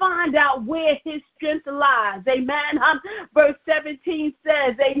 Amen. To find out where his strength lies. Amen. Verse 17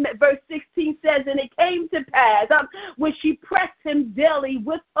 says, amen. Verse 16 says, and it came to pass when she pressed him daily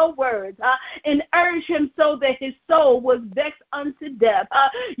with her words and urged him so that his soul was vexed unto death.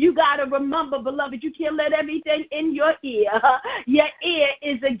 You got to remember, beloved, you can't let everything in your ear. Your ear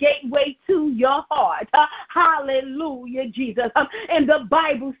is a gateway to your heart. Hallelujah, Jesus. And the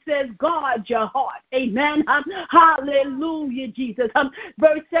Bible says, guard your heart. Amen. Hallelujah, Jesus.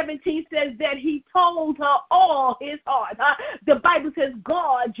 Verse 17 says that he told her all his heart. The Bible says,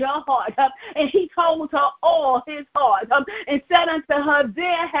 guard your heart. And he told her all his heart and said unto her,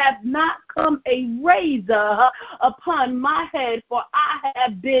 there have not become a razor upon my head, for I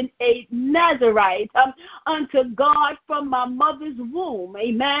have been a Nazarite unto God from my mother's womb.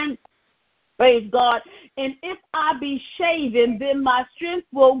 Amen. Praise God. And if I be shaven, then my strength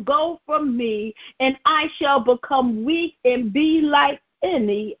will go from me, and I shall become weak and be like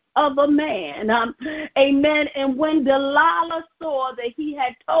any other man. Amen. And when Delilah saw that he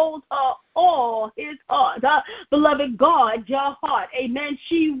had told her all his heart, beloved, guard your heart. Amen.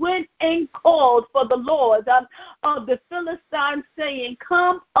 She went and called for the lords of the Philistines, saying,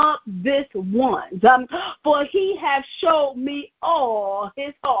 come up this once, for he hath showed me all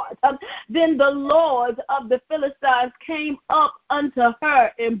his heart. Then the lords of the Philistines came up unto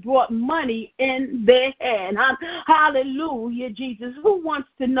her and brought money in their hand. Hallelujah, Jesus. Who wants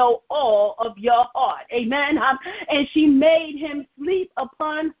to know all of your heart? Amen. And she made him sleep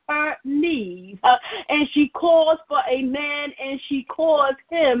upon her knees. And she called for a man, and she caused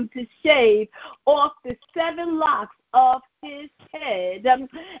him to shave off the 7 locks of his head,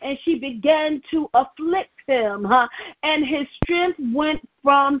 and she began to afflict him, and his strength went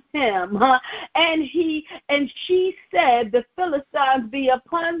from him, and she said, the Philistines be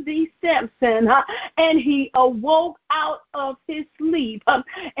upon thee, Samson, and he awoke out of his sleep,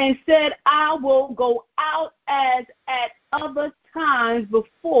 and said, I will go out as at other times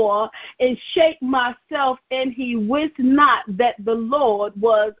before, and shake myself, and he wist not that the Lord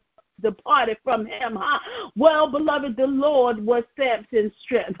was departed from him. Well, beloved, the Lord was Samson's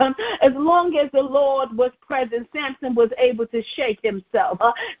strength. As long as the Lord was present, Samson was able to shake himself.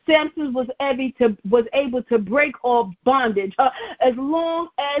 Samson was able to break all bondage. As long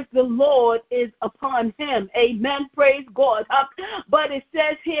as the Lord is upon him. Amen. Praise God. But it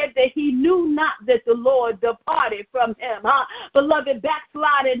says here that he knew not that the Lord departed from him. Beloved,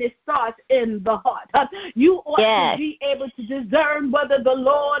 backsliding, it starts in the heart. You ought to be able to discern whether the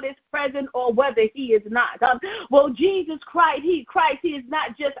Lord is present or whether he is not. Well, Jesus Christ, he is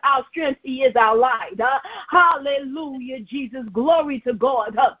not just our strength, he is our light. Hallelujah, Jesus. Glory to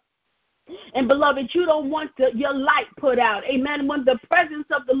God. And beloved, you don't want your light put out. Amen. When the presence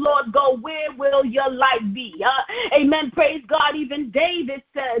of the Lord go, where will your light be? Amen. Praise God. Even David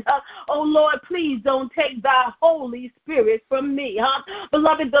says, oh Lord, please don't take thy Holy Spirit from me.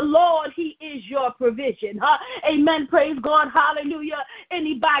 Beloved, the Lord, he is your provision. Amen. Praise God. Hallelujah.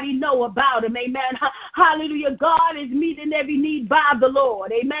 Anybody know about him? Amen. Hallelujah. God is meeting every need by the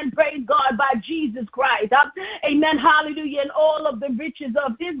Lord. Amen. Praise God, by Jesus Christ. Amen. Hallelujah. And all of the riches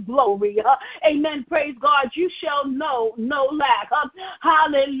of his glory. Amen. Praise God. You shall know no lack.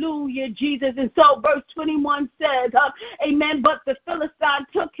 Hallelujah, Jesus. And so verse 21 says, amen, but the Philistine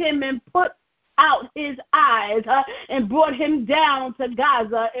took him and put out his eyes and brought him down to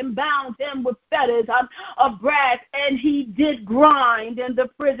Gaza and bound him with fetters of brass, and he did grind in the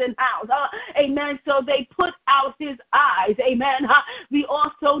prison house. Amen. So they put out his eyes. Amen. We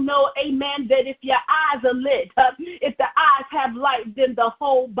also know, amen, that if your eyes are lit, if the eyes have light, then the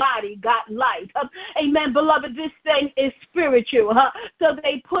whole body got light. Amen. Beloved, this thing is spiritual. So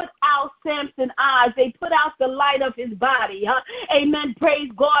they put out Samson's eyes. They put out the light of his body. Amen. Praise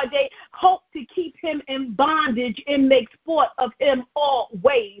God. They hope to keep him in bondage and make sport of him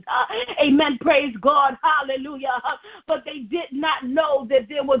always. Amen. Praise God. Hallelujah. But they did not know that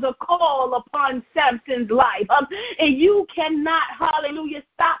there was a call upon Samson's life. And you cannot, hallelujah,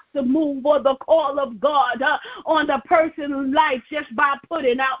 stop the move or the call of God on the person's life just by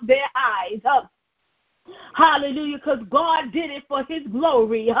putting out their eyes. Hallelujah, because God did it for his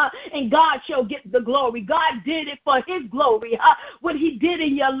glory, and God shall get the glory. God did it for his glory. What he did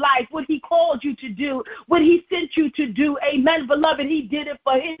in your life, what he called you to do, what he sent you to do, amen, beloved, he did it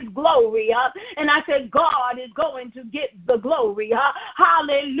for his glory. And I said, God is going to get the glory.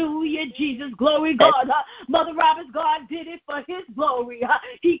 Hallelujah, Jesus, glory, God. Mother Roberts, God did it for his glory.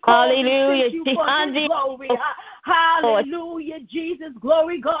 He called you for his glory. Hallelujah, Jesus,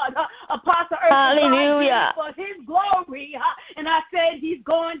 glory, God. Apostle Earth, for his glory, and I said he's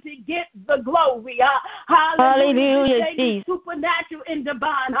going to get the glory. Hallelujah, Jesus. Supernatural and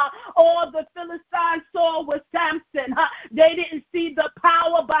divine. All the Philistines saw was Samson. They didn't see the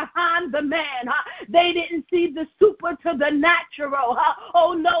power behind the man. They didn't see the super to the natural.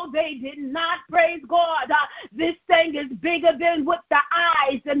 Oh no, they did not. Praise God. This thing is bigger than what the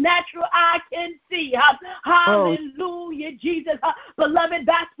eyes, the natural eye, can see. Hallelujah, Jesus. Beloved,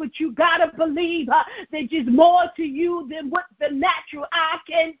 that's what you gotta believe. There's just more to you than what the natural eye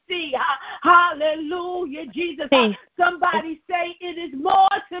can see. Hallelujah, Jesus. Somebody say, it is more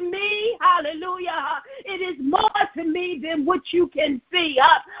to me. Hallelujah. It is more to me than what you can see.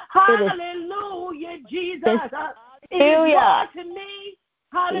 Hallelujah, Jesus. It is more to me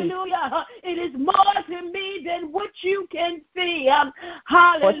Hallelujah. It is more to me than what you can see.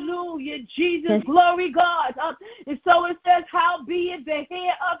 Hallelujah. Jesus, glory God. And so it says, howbeit the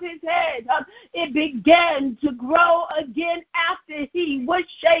hair of his head, it began to grow again after he was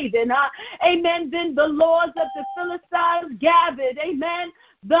shaven. Amen. Then the lords of the Philistines gathered, amen,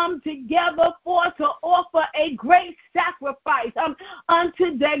 them together for to offer a great sacrifice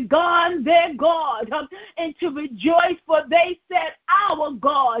unto their God, and to rejoice, for they said, our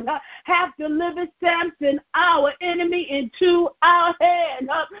God hath delivered Samson, our enemy, into our hand.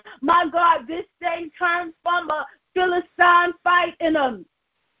 My God, this thing turned from a Philistine fight and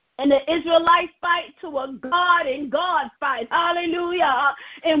the Israelites fight to a God and God fight. Hallelujah.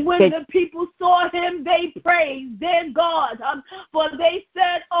 And when the people saw him, they praised their God. For they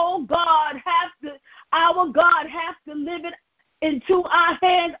said, oh God, our God hath delivered into our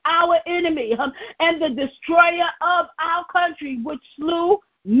hands our enemy, and the destroyer of our country, which slew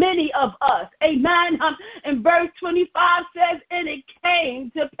many of us. Amen. And verse 25 says, and it came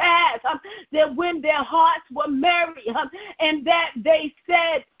to pass that when their hearts were merry, and that they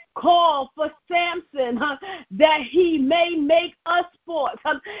said, call for Samson, that he may make us sport.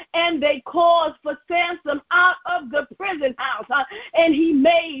 And they called for Samson out of the prison house, and he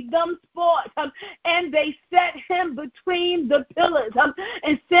made them sport. And they set him between the pillars.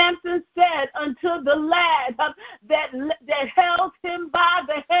 And Samson said unto the lad that held him by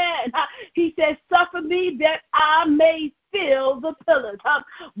the hand, he said, suffer me that I may fill the pillars,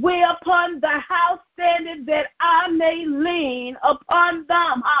 whereupon the house standeth, that I may lean upon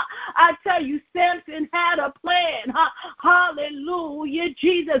them. I tell you, Samson had a plan. Hallelujah,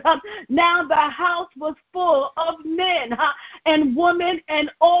 Jesus. Now the house was full of men and women,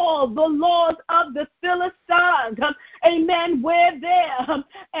 and all the lords of the Philistines, amen, were there.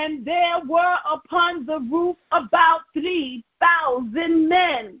 And there were upon the roof about 3,000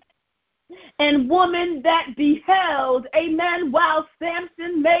 men and women that beheld, amen, while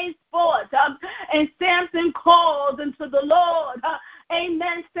Samson made sport. And Samson called unto the Lord.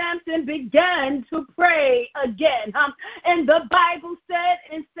 Amen. Samson began to pray again. And the Bible said,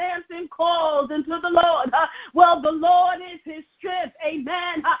 and Samson called unto the Lord. Well, the Lord is his strength.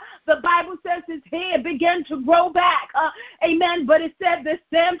 Amen. The Bible says his hair began to grow back. Amen. But it said that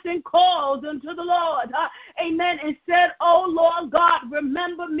Samson called unto the Lord. Amen. And said, oh, Lord God,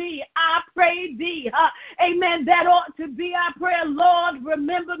 remember me. I pray thee. Amen. That ought to be our prayer. Lord,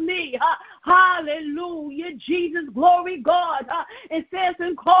 remember me. Hallelujah. Jesus, glory God. And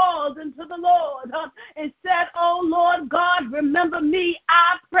Samson called unto the Lord and said, oh, Lord God, remember me,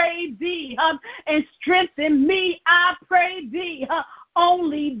 I pray thee, and strengthen me, I pray thee.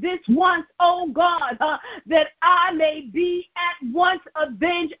 Only this once, O God, that I may be at once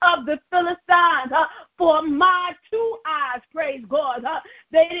avenged of the Philistines for my 2 eyes, praise God.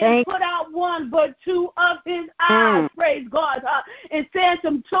 They didn't put out one, but 2 of his eyes, praise God. And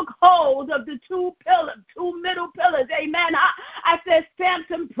Samson took hold of the 2 middle pillars, amen. I said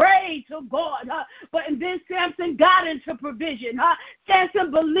Samson prayed to God, but then Samson got into provision.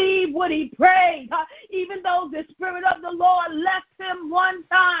 Samson believed what he prayed, even though the Spirit of the Lord left him one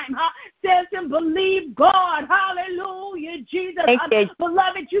time. Samson believed God. Hallelujah, Jesus.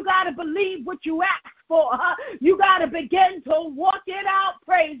 Beloved, you got to believe what you ask for. You got to begin to walk it out.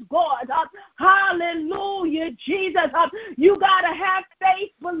 Praise God. Hallelujah, Jesus. You got to have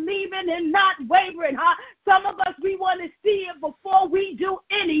faith, believing and not wavering. Some of us, we want to see it before we do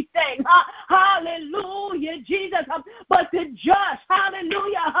anything. Hallelujah, Jesus. But the just,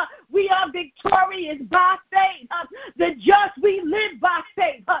 hallelujah, we are victorious by faith. The just, we live by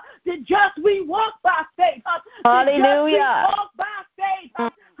faith. The just, we walk by faith. Hallelujah. We walk by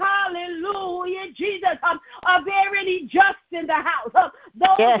faith. Hallelujah, Jesus. Are there any just in the house?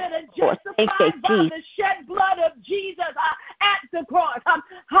 Those that are justified by the shed blood of Jesus at the cross.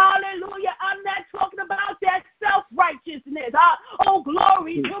 Hallelujah. I'm not talking about that self-righteousness. Oh,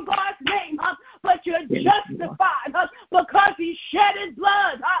 glory to God's name. But you're justified because he shed his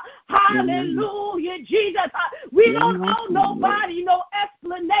blood. Hallelujah, Jesus. We don't owe nobody no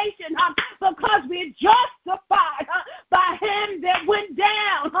explanation because we're justified by him that went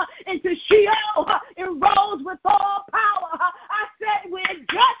down into Sheol and rose with all power. I said we're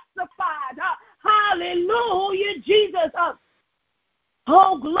justified. Hallelujah, Jesus.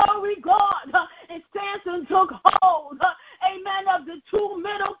 Oh, glory God. And Samson took hold, amen, of the 2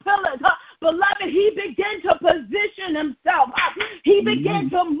 middle pillars. Beloved, he began to position himself. He began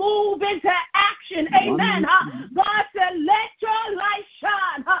to move into action. Amen. God said, let your light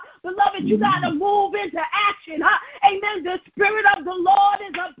shine. Beloved, you got to move into action. Amen. The Spirit of the Lord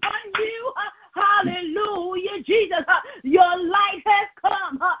is upon you. Hallelujah, Jesus. Your light has come.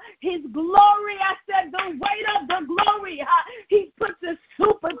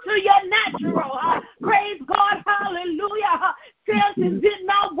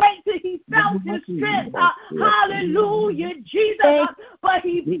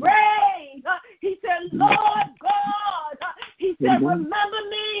 he prayed. He said, Lord God, he said, remember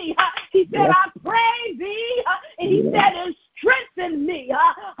me. He said, I pray thee. And he said, and strengthen me.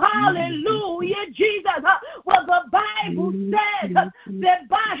 Hallelujah, Jesus. Well, the Bible says that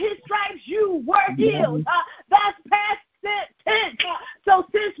by his stripes you were healed. That's past tense. So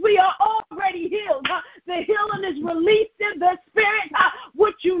since we are already healed, the healing is released in the spirit.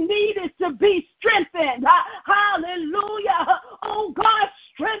 What you need is to be strengthened. Hallelujah. Oh, God,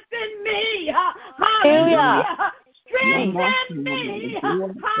 strengthen me. Hallelujah. Strengthen me.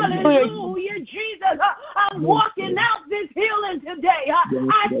 Hallelujah, Jesus. I'm walking out this healing today.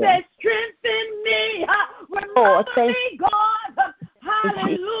 I said, strengthen me. Remember me, God.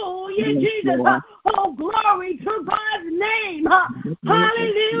 Hallelujah, Jesus. Oh, glory to God's name.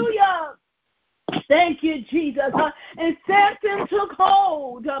 Hallelujah. Thank you, Jesus. And Samson took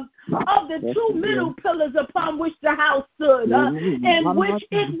hold of the two middle pillars upon which the house stood, in which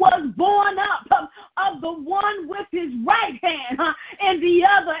it was borne up, of the one with his right hand, and the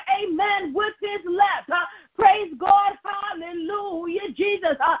other, amen, with his left. Praise God, hallelujah,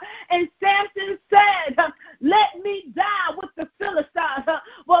 Jesus. And Samson said, let me die with the Philistines.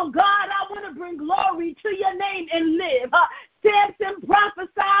 Well, God, I want to bring glory to your name and live. Samson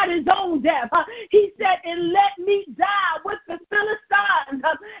prophesied his own death. He said, and let me die with the Philistines.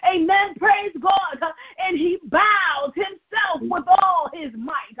 Amen, praise God. And he bowed himself with all his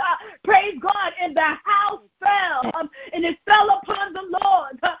might. Praise God, and the house fell, and it fell upon the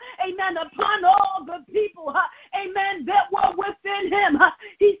Lord. Amen, upon all the people. Amen, that were within him.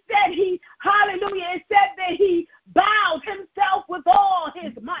 He said hallelujah, it said that he bowed himself with all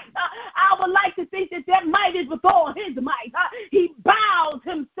his might. I would like to think that might is with all his might. He bows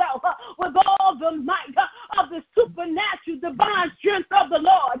himself with all the might of the supernatural divine strength of the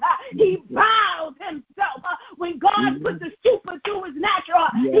Lord. He bows himself. When God put the super to his natural,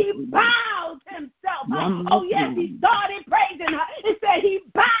 he bows himself. Oh, yes, he started praising. It said he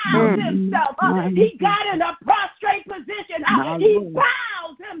bowed himself. He got in a prostrate position. He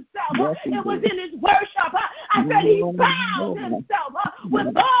bowed himself. It was in his worship. I said he bowed himself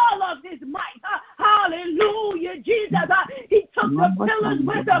with all of his might. Hallelujah, Jesus. He took the pillars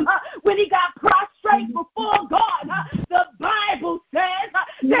with him when he got prostrate before God. The Bible says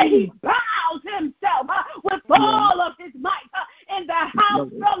that he bows himself with all of his might. And the house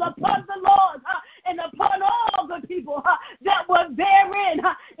fell upon the Lord and upon all the people that were therein.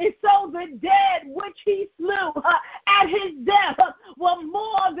 And so the dead which he slew at his death were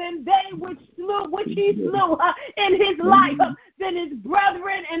more than they which he slew in his life. Then his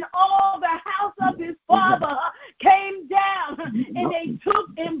brethren and all the house of his father came down, and they took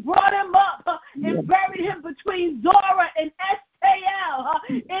and brought him up and buried him between Zorah and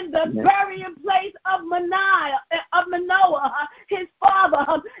in the burying place of Manoah, his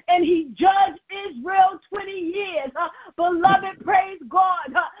father, and he judged Israel 20 years. Beloved, praise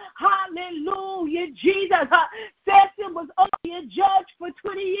God. Hallelujah, Jesus. Samson was only a judge for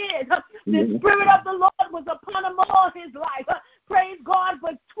 20 years. The Spirit of the Lord was upon him all his life. Praise God,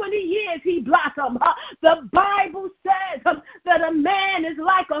 for 20 years he blossomed. The Bible says that a man is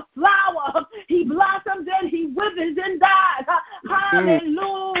like a flower. He blossoms and he withers and dies.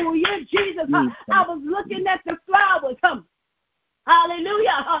 Hallelujah, Jesus. I was looking at the flowers.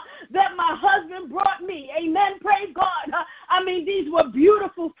 Hallelujah, that my husband brought me. Amen, praise God. I mean, these were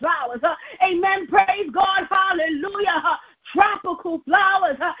beautiful flowers. Amen, praise God. Hallelujah. Tropical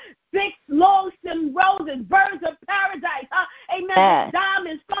flowers, thick, long-stemmed roses, birds of paradise. Amen.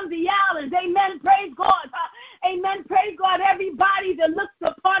 Diamonds from the islands. Amen, praise God. Amen, praise God. Everybody that looks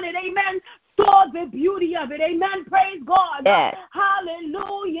upon it, amen, saw the beauty of it. Amen, praise God.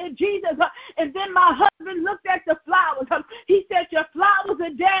 Hallelujah, Jesus. And then my husband looked at the flowers. He said, your flowers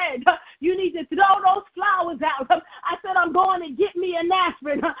are dead. You need to throw those flowers out. I said, I'm going to get me an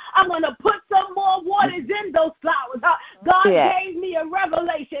aspirin. I'm going to put some more waters in those flowers. God gave me a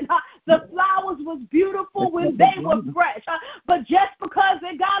revelation. The flowers was beautiful when they were fresh. But just because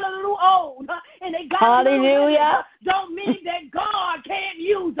they got a little old and they got a little old, don't mean that God can't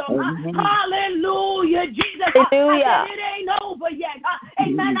use them. Hallelujah, Jesus. I said, it ain't over yet.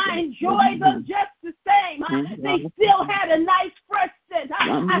 Amen. I enjoy them just the same. They still had a nice fresh scent.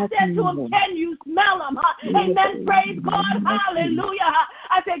 I said to him, can you smell them? Amen. Praise God. Hallelujah.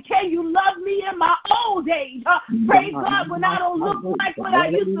 I said, can you love me in my old age? Praise God, when I don't look like what I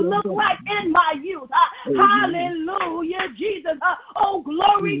used to look like in my youth. Hallelujah, Jesus. Oh,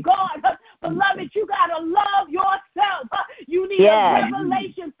 glory God. Beloved, you got to love yourself. You need a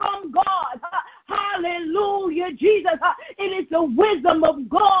revelation from God. Hallelujah, Jesus. It is the wisdom of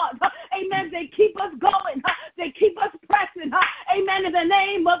God. Amen. They keep us going. They keep us pressing. Amen. In the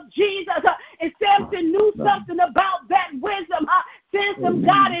name of Jesus. And Samson knew something about that wisdom. Samson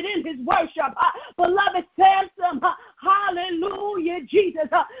got it in his worship. Beloved Samson, hallelujah, Jesus,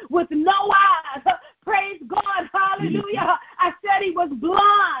 with no eyes. Praise God, hallelujah. I said he was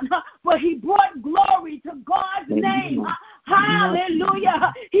blind, but he brought glory to God's name.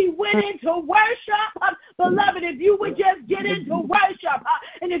 Hallelujah. He went into worship. Beloved, if you would just get into worship,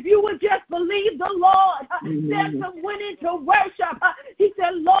 and if you would just believe the Lord, Samson went into worship. He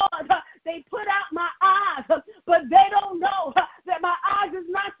said, Lord, they put out my eyes, but they don't know that my eyes is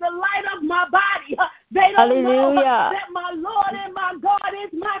not the light of my body. They don't know that my Lord and my God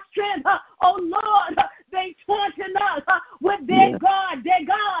is my strength. Oh, Lord, they taunting us with their God. Their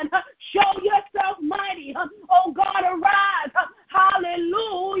God, show yourself mighty. Oh, God, arise.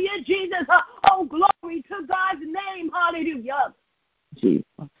 Hallelujah, Jesus. Oh, glory to God's name. Hallelujah. Jesus.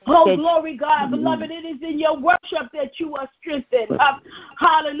 Oh, glory, God. Beloved, it is in your worship that you are strengthened.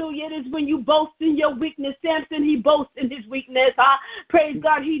 Hallelujah. It is when you boast in your weakness. Samson, he boasts in his weakness. Praise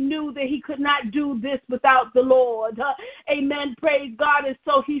God. He knew that he could not do this without the Lord. Amen. Praise God. And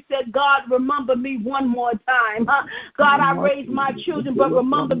so he said, God, remember me one more time. God, I raised my children, but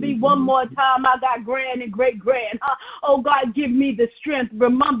remember me one more time. I got grand and great-grand. Oh, God, give me the strength.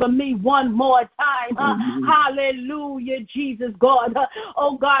 Remember me one more time. Hallelujah, Jesus, God.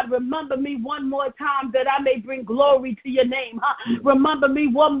 Oh, God, remember me one more time that I may bring glory to your name. Remember me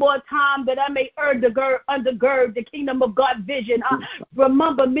one more time that I may undergird the kingdom of God vision.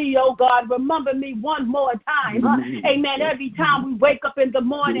 Remember me, oh God. Remember me one more time. Amen. Every time we wake up in the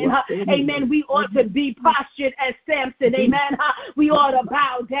morning, amen, we ought to be postured as Samson. Amen. We ought to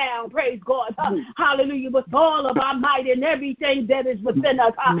bow down. Praise God. Hallelujah. With all of our might and everything that is within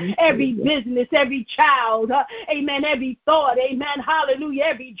us. Every business, every child. Amen. Every thought. Amen. Hallelujah.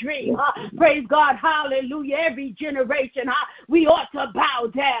 Every dream. Praise God. Hallelujah. Every generation. We ought to bow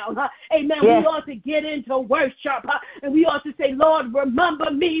down. Amen. Yes. We ought to get into worship. And we ought to say, Lord,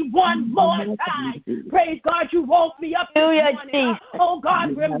 remember me one more time. Praise God. You woke me up this morning. Oh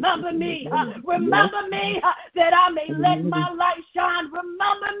God, remember me. Remember me that I may let my light shine.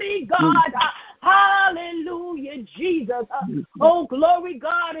 Remember me, God. Hallelujah, Jesus. Oh, glory,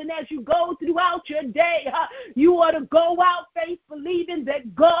 God. And as you go throughout your day, you ought to go out faith believing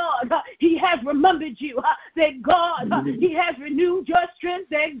that God, he has remembered you, that God, he has renewed your strength,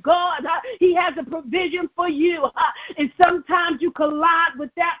 that God, he has a provision for you. And sometimes you collide with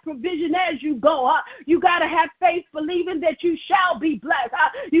that provision as you go. You got to have faith believing that you shall be blessed.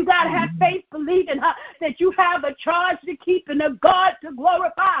 You got to have faith believing that you have a charge to keep and a God to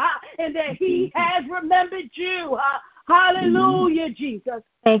glorify, and that he has remembered you. Hallelujah, Jesus.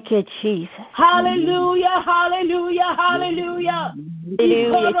 Thank you, Jesus. Hallelujah, hallelujah, hallelujah.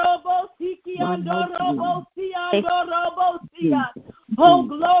 Oh,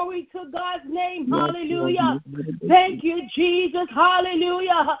 glory to God's name. Hallelujah. Thank you, Jesus.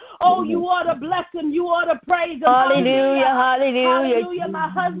 Hallelujah. Oh, you ought to bless him. You ought to praise him. Hallelujah, hallelujah. Hallelujah. My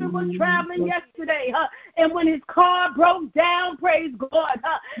husband was traveling yesterday, and when his car broke down, praise God.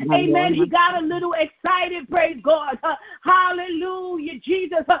 Amen. He got a little excited, praise God. Hallelujah,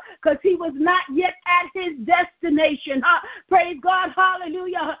 Jesus, because he was not yet at his destination. Praise God.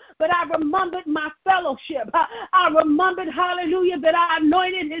 Hallelujah. But I remembered my fellowship. I remembered, hallelujah, that I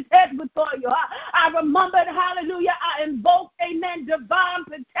anointed his head with oil. I remembered, hallelujah, I invoked, amen, divine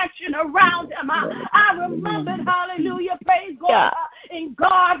protection around him. I remembered, hallelujah, praise God, and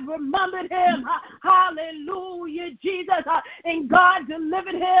God remembered him. Hallelujah, Jesus, and God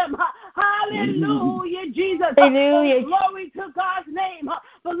delivered him. Hallelujah, Jesus. Hallelujah. Glory to God's name.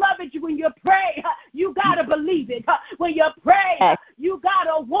 Beloved, when you pray, you got to believe it. When you pray, you got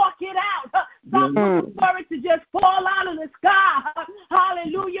to walk it out. Stop looking for it to just fall out of the sky.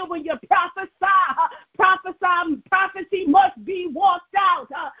 Hallelujah. When you prophecy must be walked out.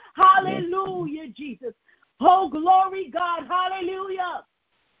 Hallelujah, Jesus. Oh, glory, God. Hallelujah.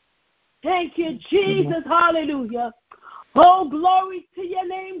 Thank you, Jesus. Hallelujah. Oh, glory to your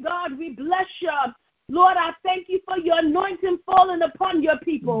name, God. We bless you. Lord, I thank you for your anointing falling upon your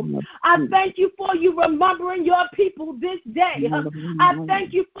people. I thank you for you remembering your people this day. I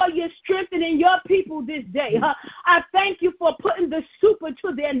thank you for your strengthening your people this day. I thank you for putting the super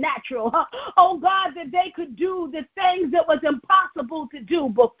to their natural. Oh, God, that they could do the things that was impossible to do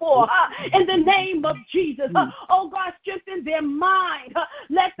before. In the name of Jesus. Oh, God, strengthen their mind.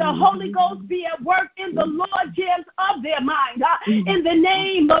 Let the Holy Ghost be at work in the Lord gems of their mind. In the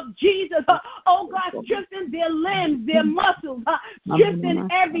name of Jesus. Oh, God, strengthen their limbs, their muscles, healed. Strengthen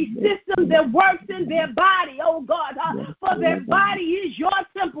every system that works in their body, oh God, for their body is your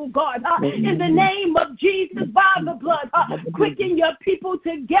temple, God. In the name of Jesus, by the blood, quicken your people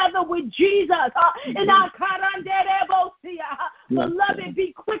together with Jesus. Beloved,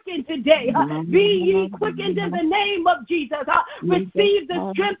 be quickened today. Be ye quickened in the name of Jesus. Receive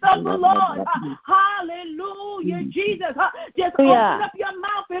the strength of the Lord. Hallelujah, Jesus. Just open up your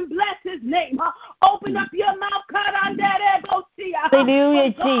mouth and bless his name. Open up your mouth. Hallelujah, God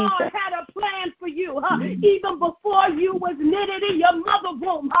Jesus. had a plan for you. Even before you was knitted in your mother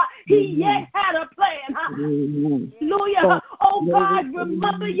womb, he yet had a plan. Hallelujah. Oh God,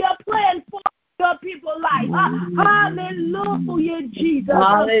 remember your plan for your people life. Hallelujah, Jesus.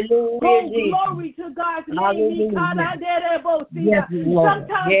 Hallelujah, glory to God's name.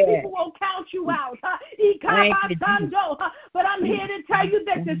 Sometimes people will count you out. But I'm here to tell you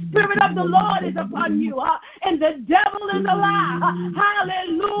that the Spirit of the Lord is upon you, and the devil is a lie.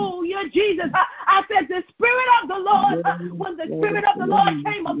 Hallelujah, Jesus. I said the Spirit of the Lord, when the Spirit of the Lord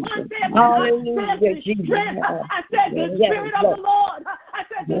came upon them, hallelujah, Jesus. I said the Spirit of the Lord. I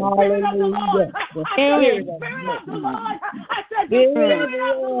said the Spirit of the Lord. I said the Spirit of the Lord. I said the Spirit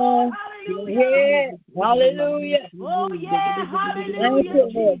of the Lord. Hallelujah. Hallelujah. Oh yeah, hallelujah,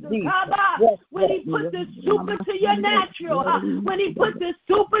 Jesus. When he put the super to your natural, when he put the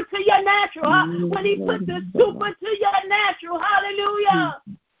super to your natural, when he put the super to your natural, hallelujah.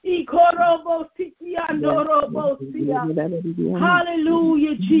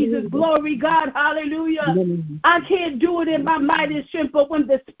 Hallelujah, Jesus. Glory, God. Hallelujah. I can't do it in my might and strength, but when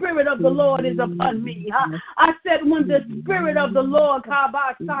the Spirit of the Lord is upon me, I said when the Spirit of the Lord,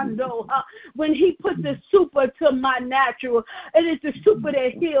 when he put the super to my natural, it is the super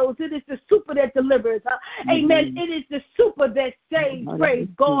that heals. It is the super that delivers. Amen. It is the super that saves. Praise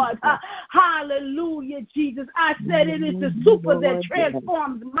God. Hallelujah, Jesus. I said it is the super that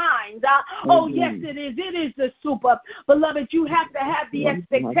transforms minds. Oh, yes, it is. It is the super. Beloved, you have to have the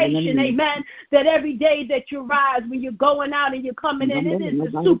expectation, amen, that every day that you rise, when you're going out and you're coming in, it is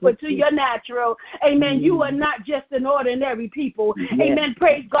the super to your natural. Amen. You are not just an ordinary people. Amen.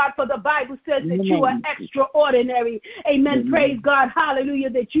 Praise God, for the Bible says that you are extraordinary. Amen. Praise God. Hallelujah.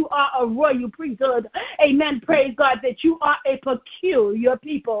 That you are a royal priesthood. Amen. Praise God, that you are a peculiar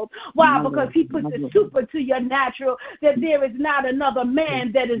people. Why? Because he put the super to your natural, that there is not another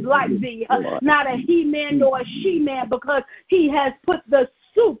man that is like thee, not a he-man nor a she-man, because he has put the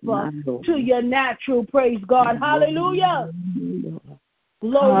super to your natural. Praise God. Hallelujah.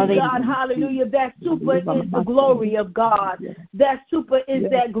 Glory, God, hallelujah. That super is the glory of God. That super is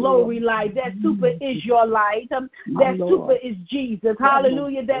that glory light. That super is your light. That super is Jesus.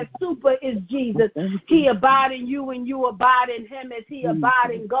 Hallelujah. That super is Jesus. He abide in you and you abide in him as he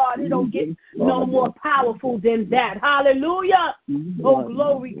abide in God. It don't get no more powerful than that. Hallelujah. Oh,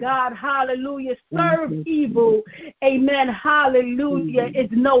 glory, God. Hallelujah. Serve evil. Amen. Hallelujah.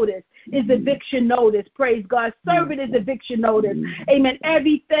 It's notice. Is eviction notice. Praise God. Serve it is eviction notice. Amen.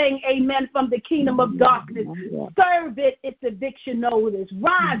 Everything, amen, from the kingdom of darkness. Serve it, it's eviction notice.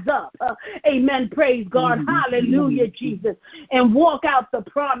 Rise up. Amen. Praise God. Hallelujah, Jesus. And walk out the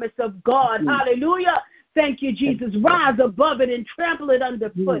promise of God. Hallelujah. Thank you, Jesus. Rise above it and trample it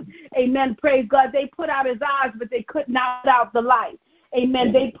underfoot. Amen. Praise God. They put out his eyes, but they could not put out the light.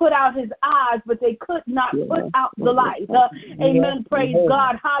 Amen. They put out his eyes, but they could not put out the light. Amen. Praise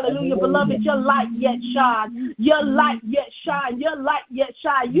God. Hallelujah. Beloved, your light yet shine. Your light yet shine. Your light yet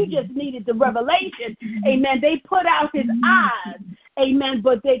shine. You just needed the revelation. Amen. They put out his eyes. Amen.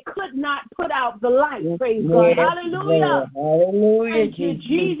 But they could not put out the light. Praise God. Hallelujah. Hallelujah. Thank you,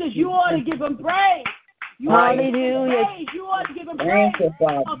 Jesus. You ought to give him praise. Hallelujah. You ought to give him praise.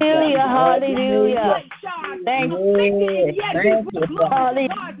 Hallelujah. Hallelujah. Thank you. Thank you, Father.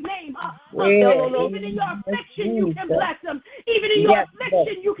 God's name. Even in your affliction, you can bless him. Even in your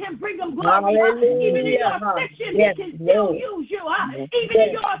affliction, you can bring him glory. Even in your affliction, he can still use you. Even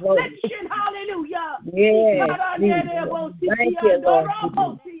in your affliction, hallelujah. Thank you, Lord.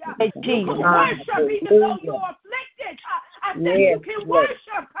 You can worship even though you're afflicted. I said you can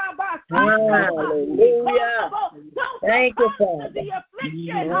worship. Hallelujah. Thank you, Father. The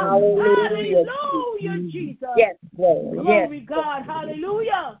affliction. Hallelujah, Jesus. Yes, Lord. Glory, God.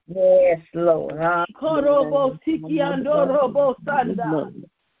 Hallelujah. Yes, Lord.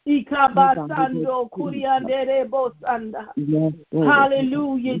 Ikabasando kuriandere bosanda.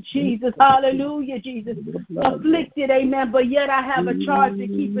 Hallelujah, Jesus. Hallelujah, Jesus. Afflicted, amen. But yet I have a charge to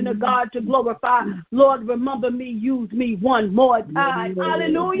keep in the God to glorify. Lord, remember me. Use me one more time.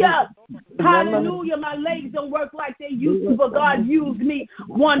 Hallelujah. Hallelujah. My legs don't work like they used to, but God, use me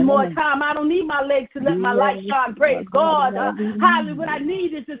one more time. I don't need my legs to let my light shine. Praise God. Hallelujah. What I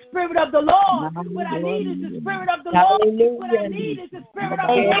need is the Spirit of the Lord. What I need is the Spirit of the Lord. What I need is the Spirit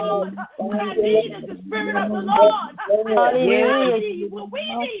of the Lord. What I need is the Spirit of the Lord. Hallelujah. What we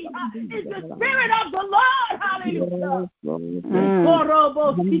need is the Spirit of the Lord. Hallelujah.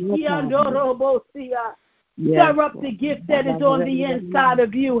 Stir up the gift that is on the inside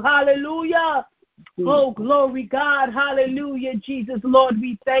of you. Hallelujah. Oh, glory, God. Hallelujah, Jesus. Lord,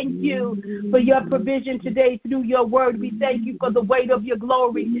 we thank you for your provision today through your word. We thank you for the weight of your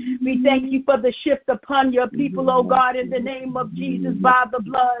glory. We thank you for the shift upon your people, oh God, in the name of Jesus, by the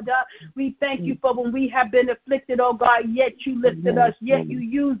blood. We thank you for when we have been afflicted, oh God, yet you lifted us, yet you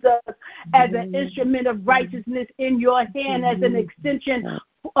used us as an instrument of righteousness in your hand, as an extension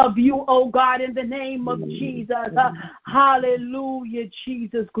of you, oh God, in the name of Jesus. Hallelujah,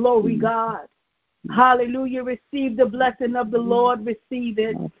 Jesus. Glory, God. Hallelujah. Receive the blessing of the Lord. Receive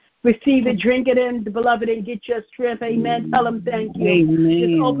it. Receive it, drink it in, beloved, and get your strength. Amen. Tell him thank you. Amen.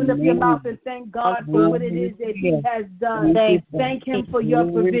 Just open up your mouth and thank God for what it is that he has done. Thank him for your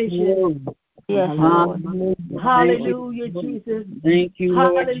provision. Yes, Lord. Hallelujah, Jesus. Thank you,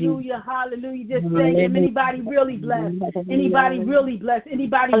 Lord. Hallelujah, hallelujah. Just thank him. Anybody really blessed? Anybody really blessed?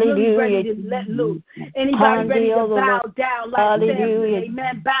 Anybody really ready to let loose? Anybody ready to bow down like Samson?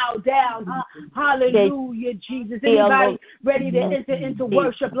 Amen. Bow down. Hallelujah, Jesus. Anybody ready to enter into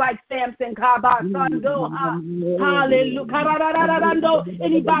worship like Samson? Hallelujah.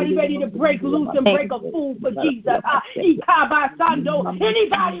 Anybody ready to break loose and break a fool for Jesus?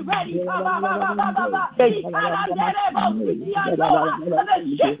 Anybody ready?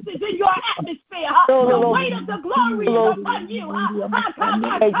 The shift is in your atmosphere. The weight of the glory is upon you.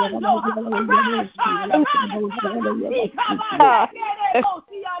 Arise, shine,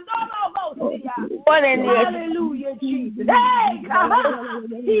 hallelujah, Jesus.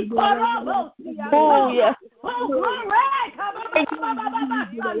 Hallelujah. Oh, glory.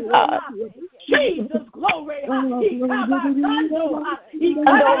 Jesus, glory.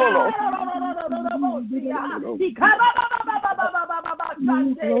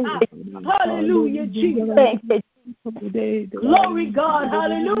 Hallelujah, Jesus. Glory, God.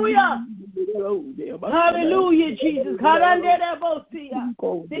 Hallelujah. Hallelujah, Jesus.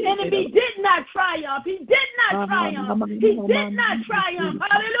 The enemy did not triumph. He did not triumph. He did not triumph.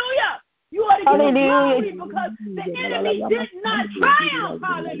 Hallelujah. You ought to give him glory because the enemy did not triumph.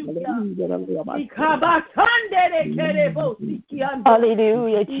 Hallelujah.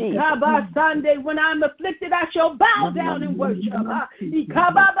 Hallelujah, Jesus. When I'm afflicted, I shall bow down and worship.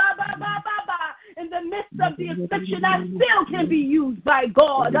 In the midst of the affliction, I still can be used by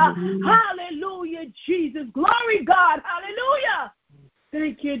God. Hallelujah, Jesus. Glory, God. Hallelujah.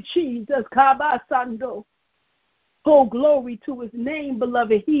 Thank you, Jesus. Kabasando. Oh, glory to his name,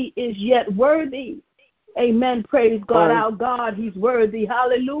 beloved. He is yet worthy. Amen. Praise God, our God. He's worthy.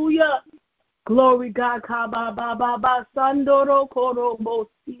 Hallelujah. Glory, God.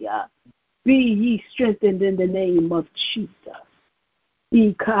 Be ye strengthened in the name of Jesus.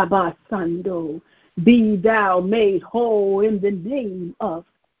 Be thou made whole in the name of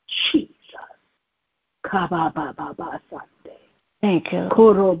Jesus. Thank you.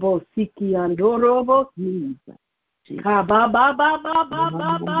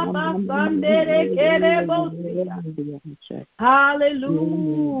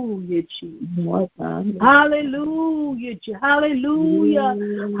 Hallelujah, Jesus. Hallelujah,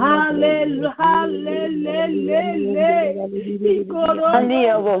 hallelujah, hallelujah,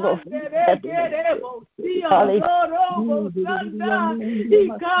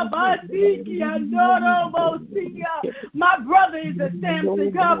 my brother is a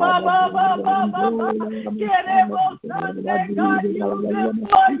Samson. Sunday, God, use him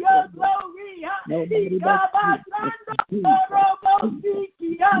for your glory.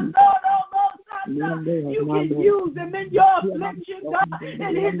 You can use him in your affliction, God.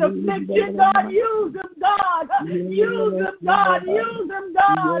 In his affliction, God, use him, God. Use him, God. Use him,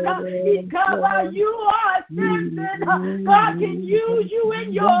 God. You are Samson. God can use you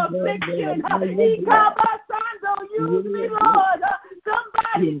in your affliction. Use me, Lord.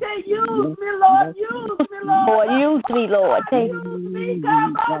 Somebody say, use me, Lord. Use me, Lord. Lord, use me, Lord. Thank you. Use me,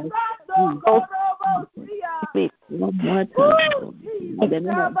 God.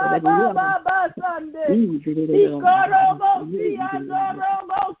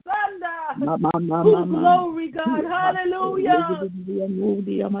 Glory, God. Hallelujah.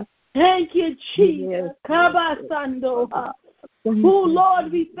 Thank you, Jesus. Kabasando. Oh,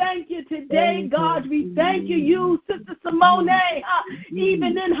 Lord, we thank you today, God. We thank you. Use Sister Simone,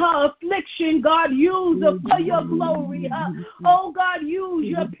 even in her affliction, God, use her for your glory. Oh, God, use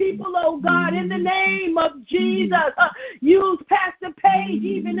your people, oh, God, in the name of Jesus. Use Pastor Paige,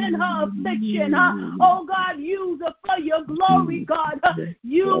 even in her affliction. Oh, God, use her for your glory, God.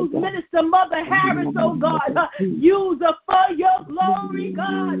 Use Minister Mother Harris, oh, God. Use her for your glory,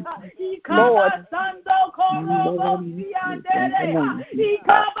 God. Lord.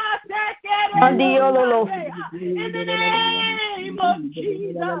 In the name of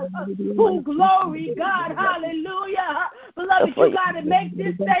Jesus, who glory, God, hallelujah. Beloved, you got to make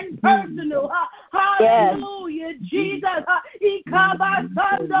this thing personal. Hallelujah, Jesus.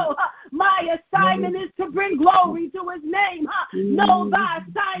 My assignment is to bring glory to his name. Know thy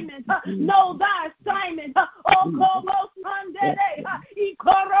assignment. Know thy assignment.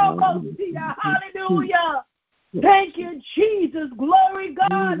 Hallelujah. Thank you, Jesus. Glory,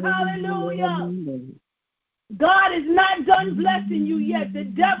 God. Hallelujah. God is not done blessing you yet. The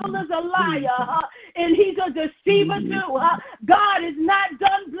devil is a liar, and he's a deceiver too. God is not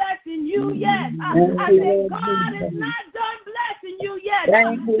done blessing you yet. I said, God is not done blessing you yet.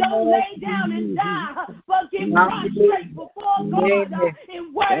 Don't lay down and die, but get prostrate before God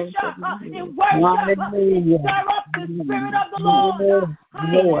in worship, and stir up the Spirit of the Lord.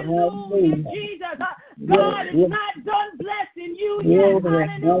 Hallelujah, Jesus. God is not done blessing you yet.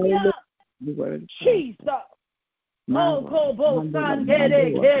 Hallelujah. Jesus.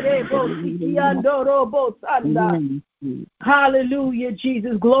 Hallelujah,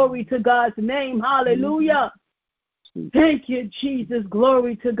 Jesus. Glory to God's name. Hallelujah. Thank you, Jesus.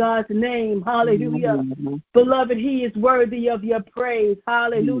 Glory to God's name. Hallelujah. Beloved, he is worthy of your praise.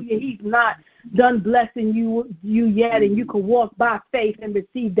 Hallelujah. He's not done blessing you yet, and you can walk by faith and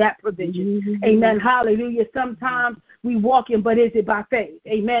receive that provision. Amen. Hallelujah. Sometimes we walking, but is it by faith?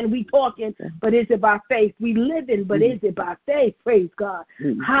 Amen. We talking, but is it by faith? We living, but is it by faith? Praise God.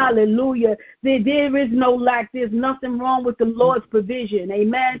 Hallelujah. There is no lack. There's nothing wrong with the Lord's provision.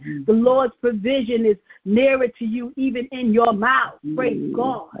 Amen. The Lord's provision is nearer to you, even in your mouth. Praise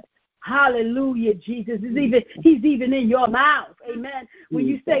God. Hallelujah, Jesus. He's even in your mouth. Amen. When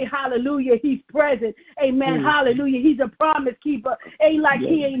you say hallelujah, he's present. Amen. Hallelujah. He's a promise keeper. Ain't like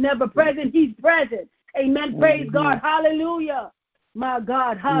he ain't never present. He's present. Amen. Praise God. Hallelujah. My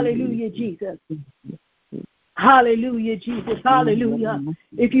God. Hallelujah, Jesus. Hallelujah, Jesus. Hallelujah.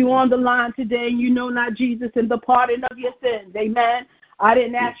 If you're on the line today and you know not Jesus and the pardon of your sins, amen. I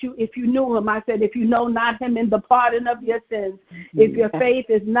didn't ask you if you knew him. I said if you know not him in the pardon of your sins. If your faith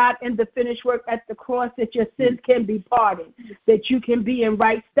is not in the finished work at the cross, that your sins can be pardoned, that you can be in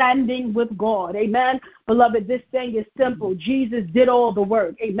right standing with God. Amen. Beloved, this thing is simple. Jesus did all the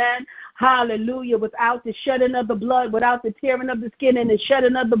work. Amen. Hallelujah. Without the shedding of the blood, without the tearing of the skin and the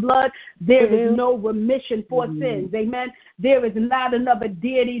shedding of the blood, there is no remission for sins. Amen. There is not another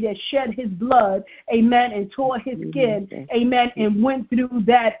deity that shed his blood, amen, and tore his skin, amen, and went through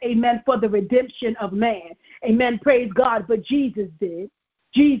that, amen, for the redemption of man. Amen. Praise God. But Jesus did.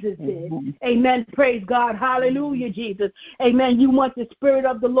 Jesus did. Amen. Praise God. Hallelujah, Jesus. Amen. You want the Spirit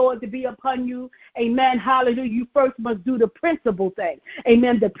of the Lord to be upon you. Amen. Hallelujah. You first must do the principal thing.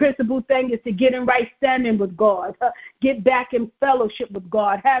 Amen. The principal thing is to get in right standing with God. Get back in fellowship with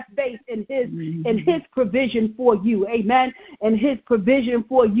God. Have faith in his provision for you. Amen. And his provision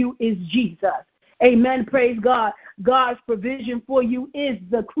for you is Jesus. Amen. Praise God. God's provision for you is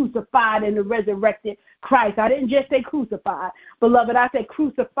the crucified and the resurrected Christ. I didn't just say crucified, beloved. I said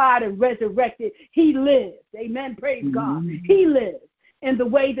crucified and resurrected. He lives. Amen. Praise God. He lives. And the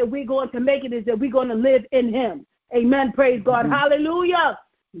way that we're going to make it is that we're going to live in him. Amen. Praise God. Hallelujah.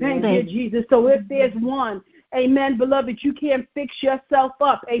 Thank you, Jesus. So if there's one, amen, beloved, you can't fix yourself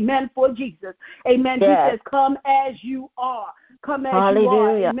up. Amen. For Jesus. Amen. Yes. He says, come as you are. Come as you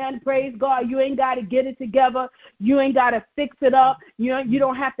are. Amen. Praise God. You ain't got to get it together. You ain't got to fix it up. You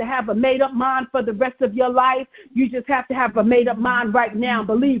don't have to have a made-up mind for the rest of your life. You just have to have a made-up mind right now.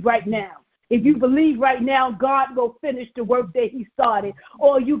 Believe right now. If you believe right now, God will finish the work that he started.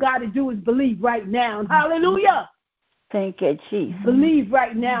 All you got to do is believe right now. Hallelujah. Thank you, Jesus. Believe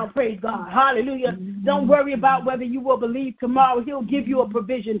right now. Praise God. Hallelujah. Don't worry about whether you will believe tomorrow. He'll give you a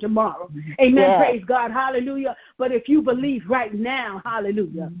provision tomorrow. Amen. Yes. Praise God. Hallelujah. But if you believe right now,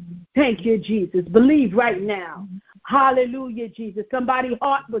 hallelujah. Thank you, Jesus. Believe right now. Hallelujah, Jesus. Somebody's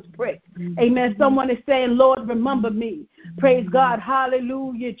heart was pricked. Amen. Someone is saying, Lord, remember me. Praise God.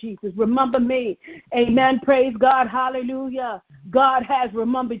 Hallelujah, Jesus. Remember me. Amen. Praise God. Hallelujah. God has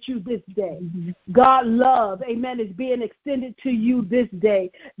remembered you this day. God love, amen, is being extended to you this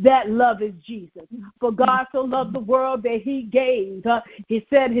day. That love is Jesus. For God so loved the world that he gave. He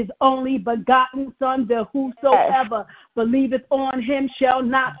said his only begotten Son, that whosoever believeth on him shall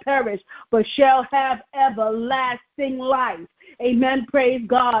not perish, but shall have everlasting life. Amen. Praise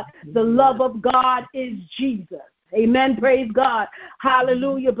God. The love of God is Jesus. Amen. Praise God.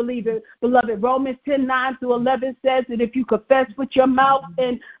 Hallelujah, beloved. Romans 10:9-11 says that if you confess with your mouth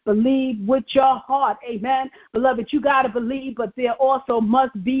and believe with your heart, amen. Beloved, you got to believe, but there also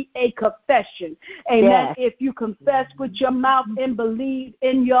must be a confession. Amen. Yes. If you confess with your mouth and believe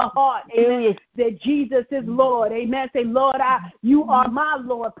in your heart, amen, that Jesus is Lord. Amen. Say, Lord, you are my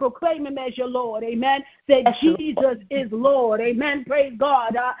Lord. Proclaim him as your Lord. Amen. Say, Jesus is Lord. Amen. Praise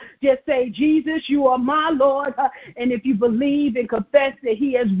God. Just say, Jesus, you are my Lord. And if you believe and confess that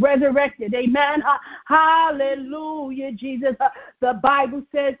he has resurrected, amen, hallelujah, Jesus, the Bible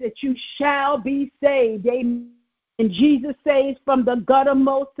says that you shall be saved, amen. And Jesus saves from the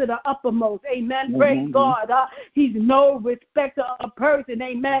guttermost to the uppermost, amen, praise God. He's no respecter of a person,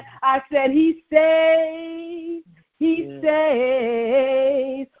 amen. I said he saves,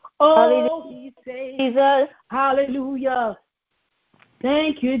 oh, he saves, hallelujah.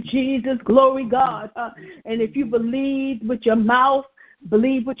 Thank you, Jesus. Glory, God. And if you believe with your mouth,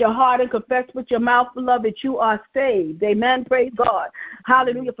 believe with your heart, and confess with your mouth, beloved, you are saved. Amen. Praise God.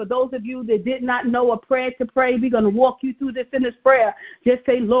 Hallelujah. For those of you that did not know a prayer to pray, we're going to walk you through this in this prayer. Just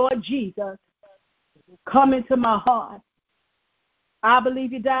say, Lord Jesus, come into my heart. I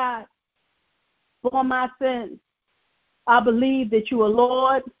believe you died for my sins. I believe that you are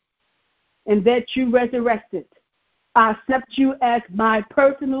Lord and that you resurrected. I accept you as my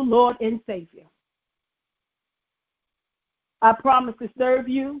personal Lord and Savior. I promise to serve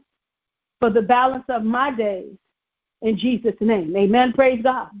you for the balance of my days in Jesus' name. Amen. Praise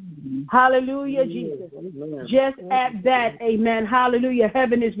God. Hallelujah, Jesus. Just at that, amen. Hallelujah.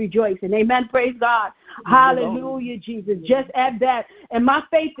 Heaven is rejoicing. Amen. Praise God. Hallelujah, Jesus. Just at that. And my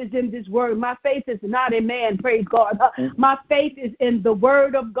faith is in this word. My faith is not in man. Praise God. My faith is in the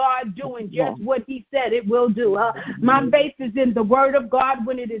word of God doing just what he said it will do. My faith is in the word of God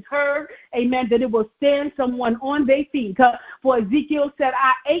when it is heard. Amen. That it will stand someone on their feet. For Ezekiel said,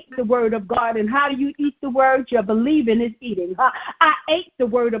 I ate the word of God. And how do you eat the word? You believe in his eating. I ate the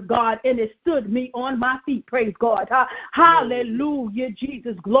word of God and it stood me on my feet. Praise God. Hallelujah,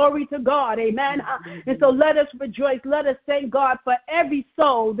 Jesus. Glory to God. Amen. And so let us rejoice. Let us thank God for every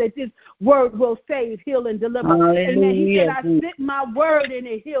soul that this word will save, heal, and deliver. Hallelujah. Amen. He said, I sent my word and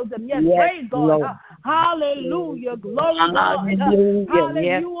it healed them. Yes, praise God. Hallelujah. Glory to God.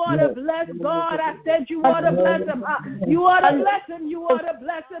 Hallelujah. You ought to bless God. I said you ought to bless him. You ought to bless him. You ought to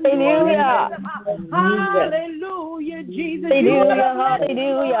bless him. You ought to bless him. Hallelujah, Jesus. You ought to bless him.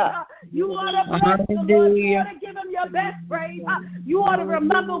 You ought to bless the Lord. You ought to give him your best praise. You ought to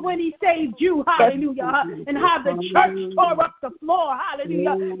remember when he saved you. Hallelujah. And how the church tore up the floor.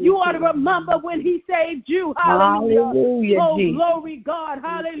 Hallelujah. You ought to remember when he saved you. Hallelujah. Oh, glory God.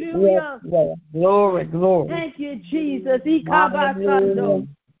 Hallelujah. Yes. Glory. Thank you, Jesus. Hallelujah.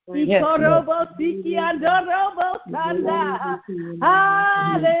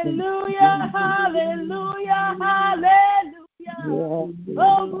 Hallelujah, hallelujah, hallelujah. Oh,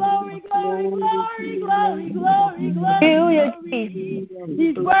 glory, glory, glory, glory, glory, glory.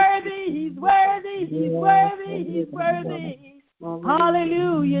 He's worthy, he's worthy, he's worthy, he's worthy.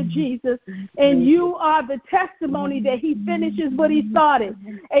 Hallelujah, Jesus. And you are the testimony that he finishes what he started.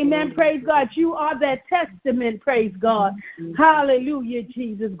 Amen. Praise God. You are that testament. Praise God. Hallelujah,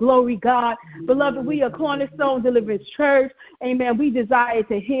 Jesus. Glory God. Beloved, we are Cornerstone Deliverance Church. Amen. We desire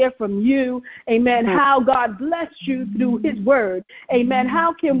to hear from you. Amen. How God blessed you through his word. Amen.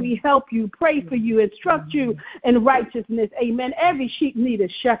 How can we help you, pray for you, instruct you in righteousness? Amen. Every sheep needs a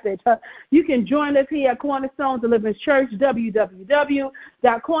shepherd. You can join us here at Cornerstone Deliverance Church,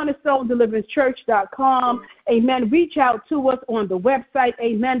 www.cornerstonedeliveраncechurch.com. Amen. Reach out to us on the website.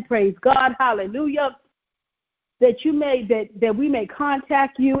 Amen. Praise God. Hallelujah. That we may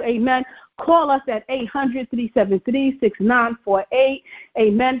contact you. Amen. Call us at 800-373-6948.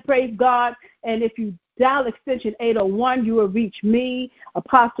 Amen. Praise God. And if you dial extension 801, you will reach me,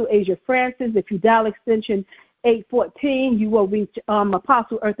 Apostle Asia Francis. If you dial extension 814, you will reach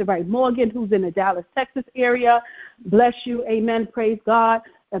Apostle Eartha Wright Morgan, who's in the Dallas, Texas area. Bless you. Amen. Praise God.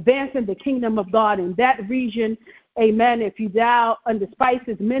 Advancing the kingdom of God in that region. amen, if you dial under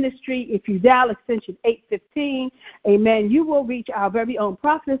Spices Ministry, if you dial extension 815, amen, you will reach our very own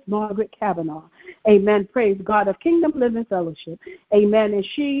prophetess, Margaret Kavanaugh. Amen. Praise God, of Kingdom Living Fellowship. Amen. And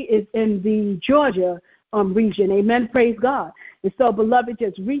she is in the Georgia region. Amen. Praise God. And so, beloved,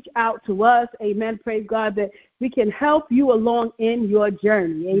 just reach out to us. Amen. Praise God, that we can help you along in your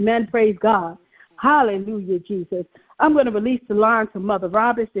journey. Amen. Praise God. Hallelujah, Jesus. I'm going to release the line to Mother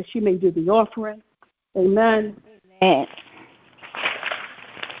Roberts that she may do the offering. Amen. Amen.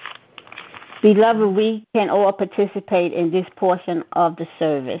 Beloved, we can all participate in this portion of the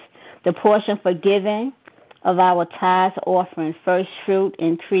service. The portion for giving of our tithes, offering, first fruit,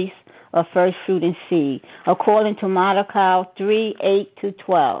 increase of first fruit and seed, according to Malachi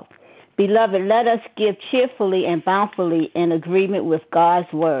 3:8-12. Beloved, let us give cheerfully and bountifully in agreement with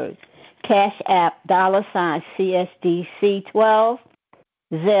God's word. Cash App, $CSDC 12,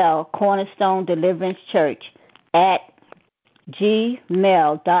 Zelle, Cornerstone Deliverance Church, at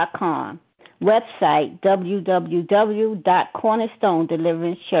gmail.com. Website,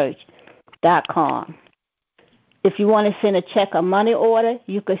 www.cornerstonedeliveраncechurch.com. If you want to send a check or money order,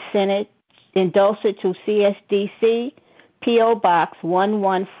 you could endorse it to CSDC, P.O. Box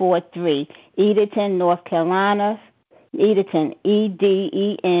 1143, Edenton, North Carolina, Edenton,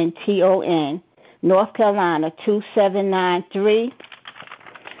 Edenton, North Carolina 2793.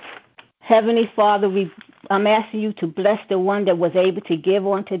 Heavenly Father, I'm asking you to bless the one that was able to give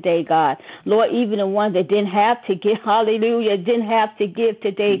on today, God. Lord, even the one that didn't have to give, hallelujah, didn't have to give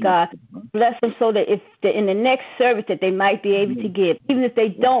today, God. Bless them so that if in the next service that they might be able to give. Even if they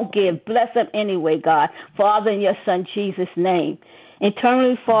don't give, bless them anyway, God. Father, in your Son Jesus' name.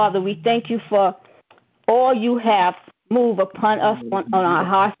 Eternally, Father, we thank you for all you have moved upon us on our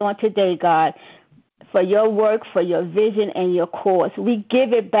hearts on today, God. For your work, for your vision, and your cause. We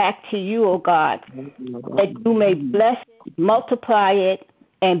give it back to you, O God, that you may bless it, multiply it,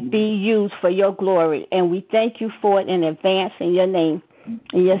 and be used for your glory. And we thank you for it in advance in your name.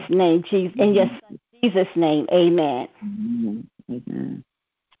 In your name, Jesus. In your Son, Jesus' name, amen.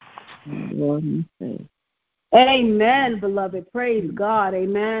 Amen, beloved. Praise God.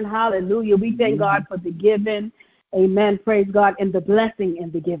 Amen. Hallelujah. We thank God for the giving. Amen. Praise God. And the blessing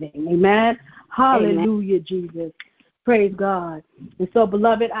in the giving. Amen. Hallelujah, amen. Jesus. Praise God. And so,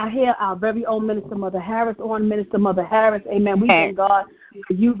 beloved, I hear our very own Minister Mother Harris on. Minister Mother Harris, amen. We thank God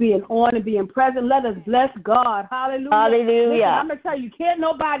for you being on and being present. Let us bless God. Hallelujah. Hallelujah. Listen, I'm going to tell you, can't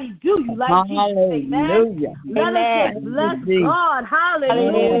nobody do you like Jesus. Amen. Let us just bless God.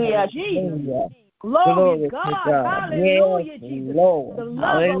 Hallelujah. Jesus. Glory God. Hallelujah, yes, Jesus. Lord. The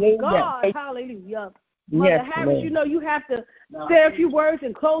love of God. Hallelujah. Mother Harris, Lord. You know you have to say a few words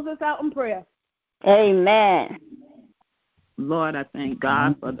and close us out in prayer. Amen. Lord, I thank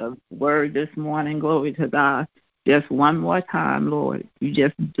God for the word this morning. Glory to God. Just one more time, Lord. You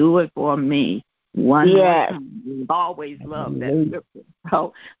just do it for me. One more time. We've always loved that scripture.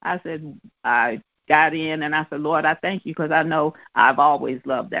 So I said, I got in and I said, Lord, I thank you because I know I've always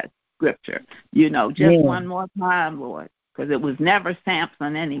loved that scripture. You know, just one more time, Lord, because it was never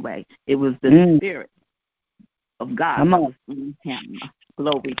Samson anyway. It was the Spirit of God that was in him.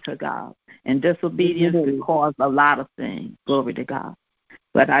 Glory to God. And disobedience could cause a lot of things. Glory to God.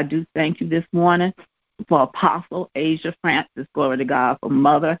 But I do thank you this morning for Apostle Asia Francis, glory to God, for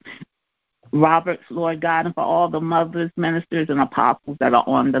Mother Roberts, Lord God, and for all the mothers, ministers, and apostles that are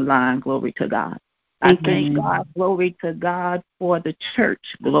on the line, glory to God. I thank God, glory to God, for the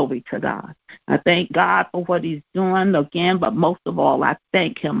church, glory to God. I thank God for what he's doing again, but most of all, I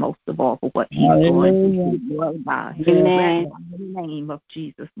thank him most of all for what he's doing. Amen. In the name of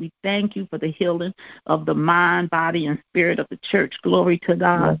Jesus, we thank you for the healing of the mind, body, and spirit of the church, glory to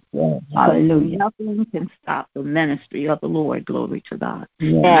God. Hallelujah. Nothing can stop the ministry of the Lord, glory to God.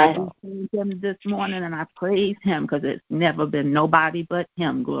 I thank him this morning, and I praise him because it's never been nobody but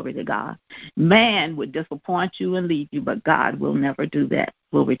him, glory to God. Man would disappoint you and leave you, but God will never do that.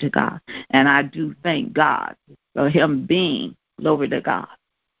 Glory to God. And I do thank God for him being, glory to God,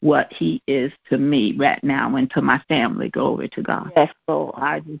 what he is to me right now and to my family. Glory to God. Yes, Lord.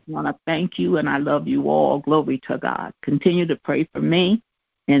 I just want to thank you, and I love you all. Glory to God. Continue to pray for me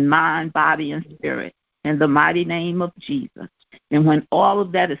in mind, body, and spirit in the mighty name of Jesus. And when all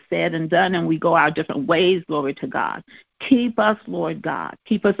of that is said and done and we go our different ways, glory to God, keep us, Lord God.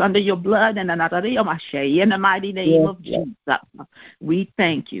 Keep us under your blood and in the mighty name of Jesus. We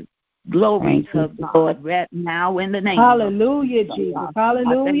thank you. Glory to God right now in the name Hallelujah, of Jesus.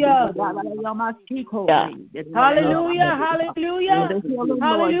 Hallelujah. Hallelujah. Hallelujah.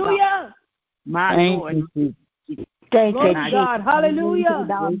 Hallelujah. My Lord. Thank you, God. Hallelujah.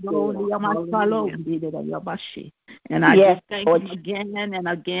 And I just thank him again and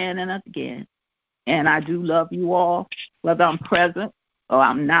again and again. And I do love you all, whether I'm present or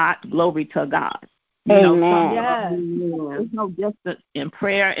I'm not. Glory to God. There's no distance in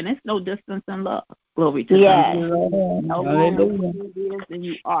prayer, and it's no distance in love. Glory to God. No matter what it is, and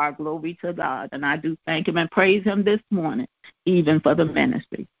you are. Glory to God. And I do thank him and praise him this morning, even for the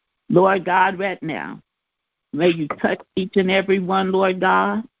ministry. Lord God, right now, may you touch each and every one, Lord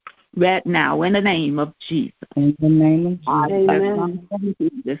God, right now, in the name of Jesus. In the name of Jesus. Amen. Thank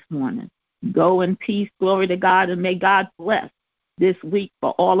you this morning. Go in peace, glory to God, and may God bless this week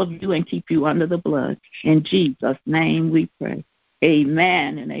for all of you and keep you under the blood. In Jesus' name we pray.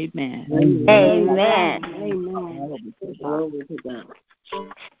 Amen and amen. Amen. Amen. Glory to God.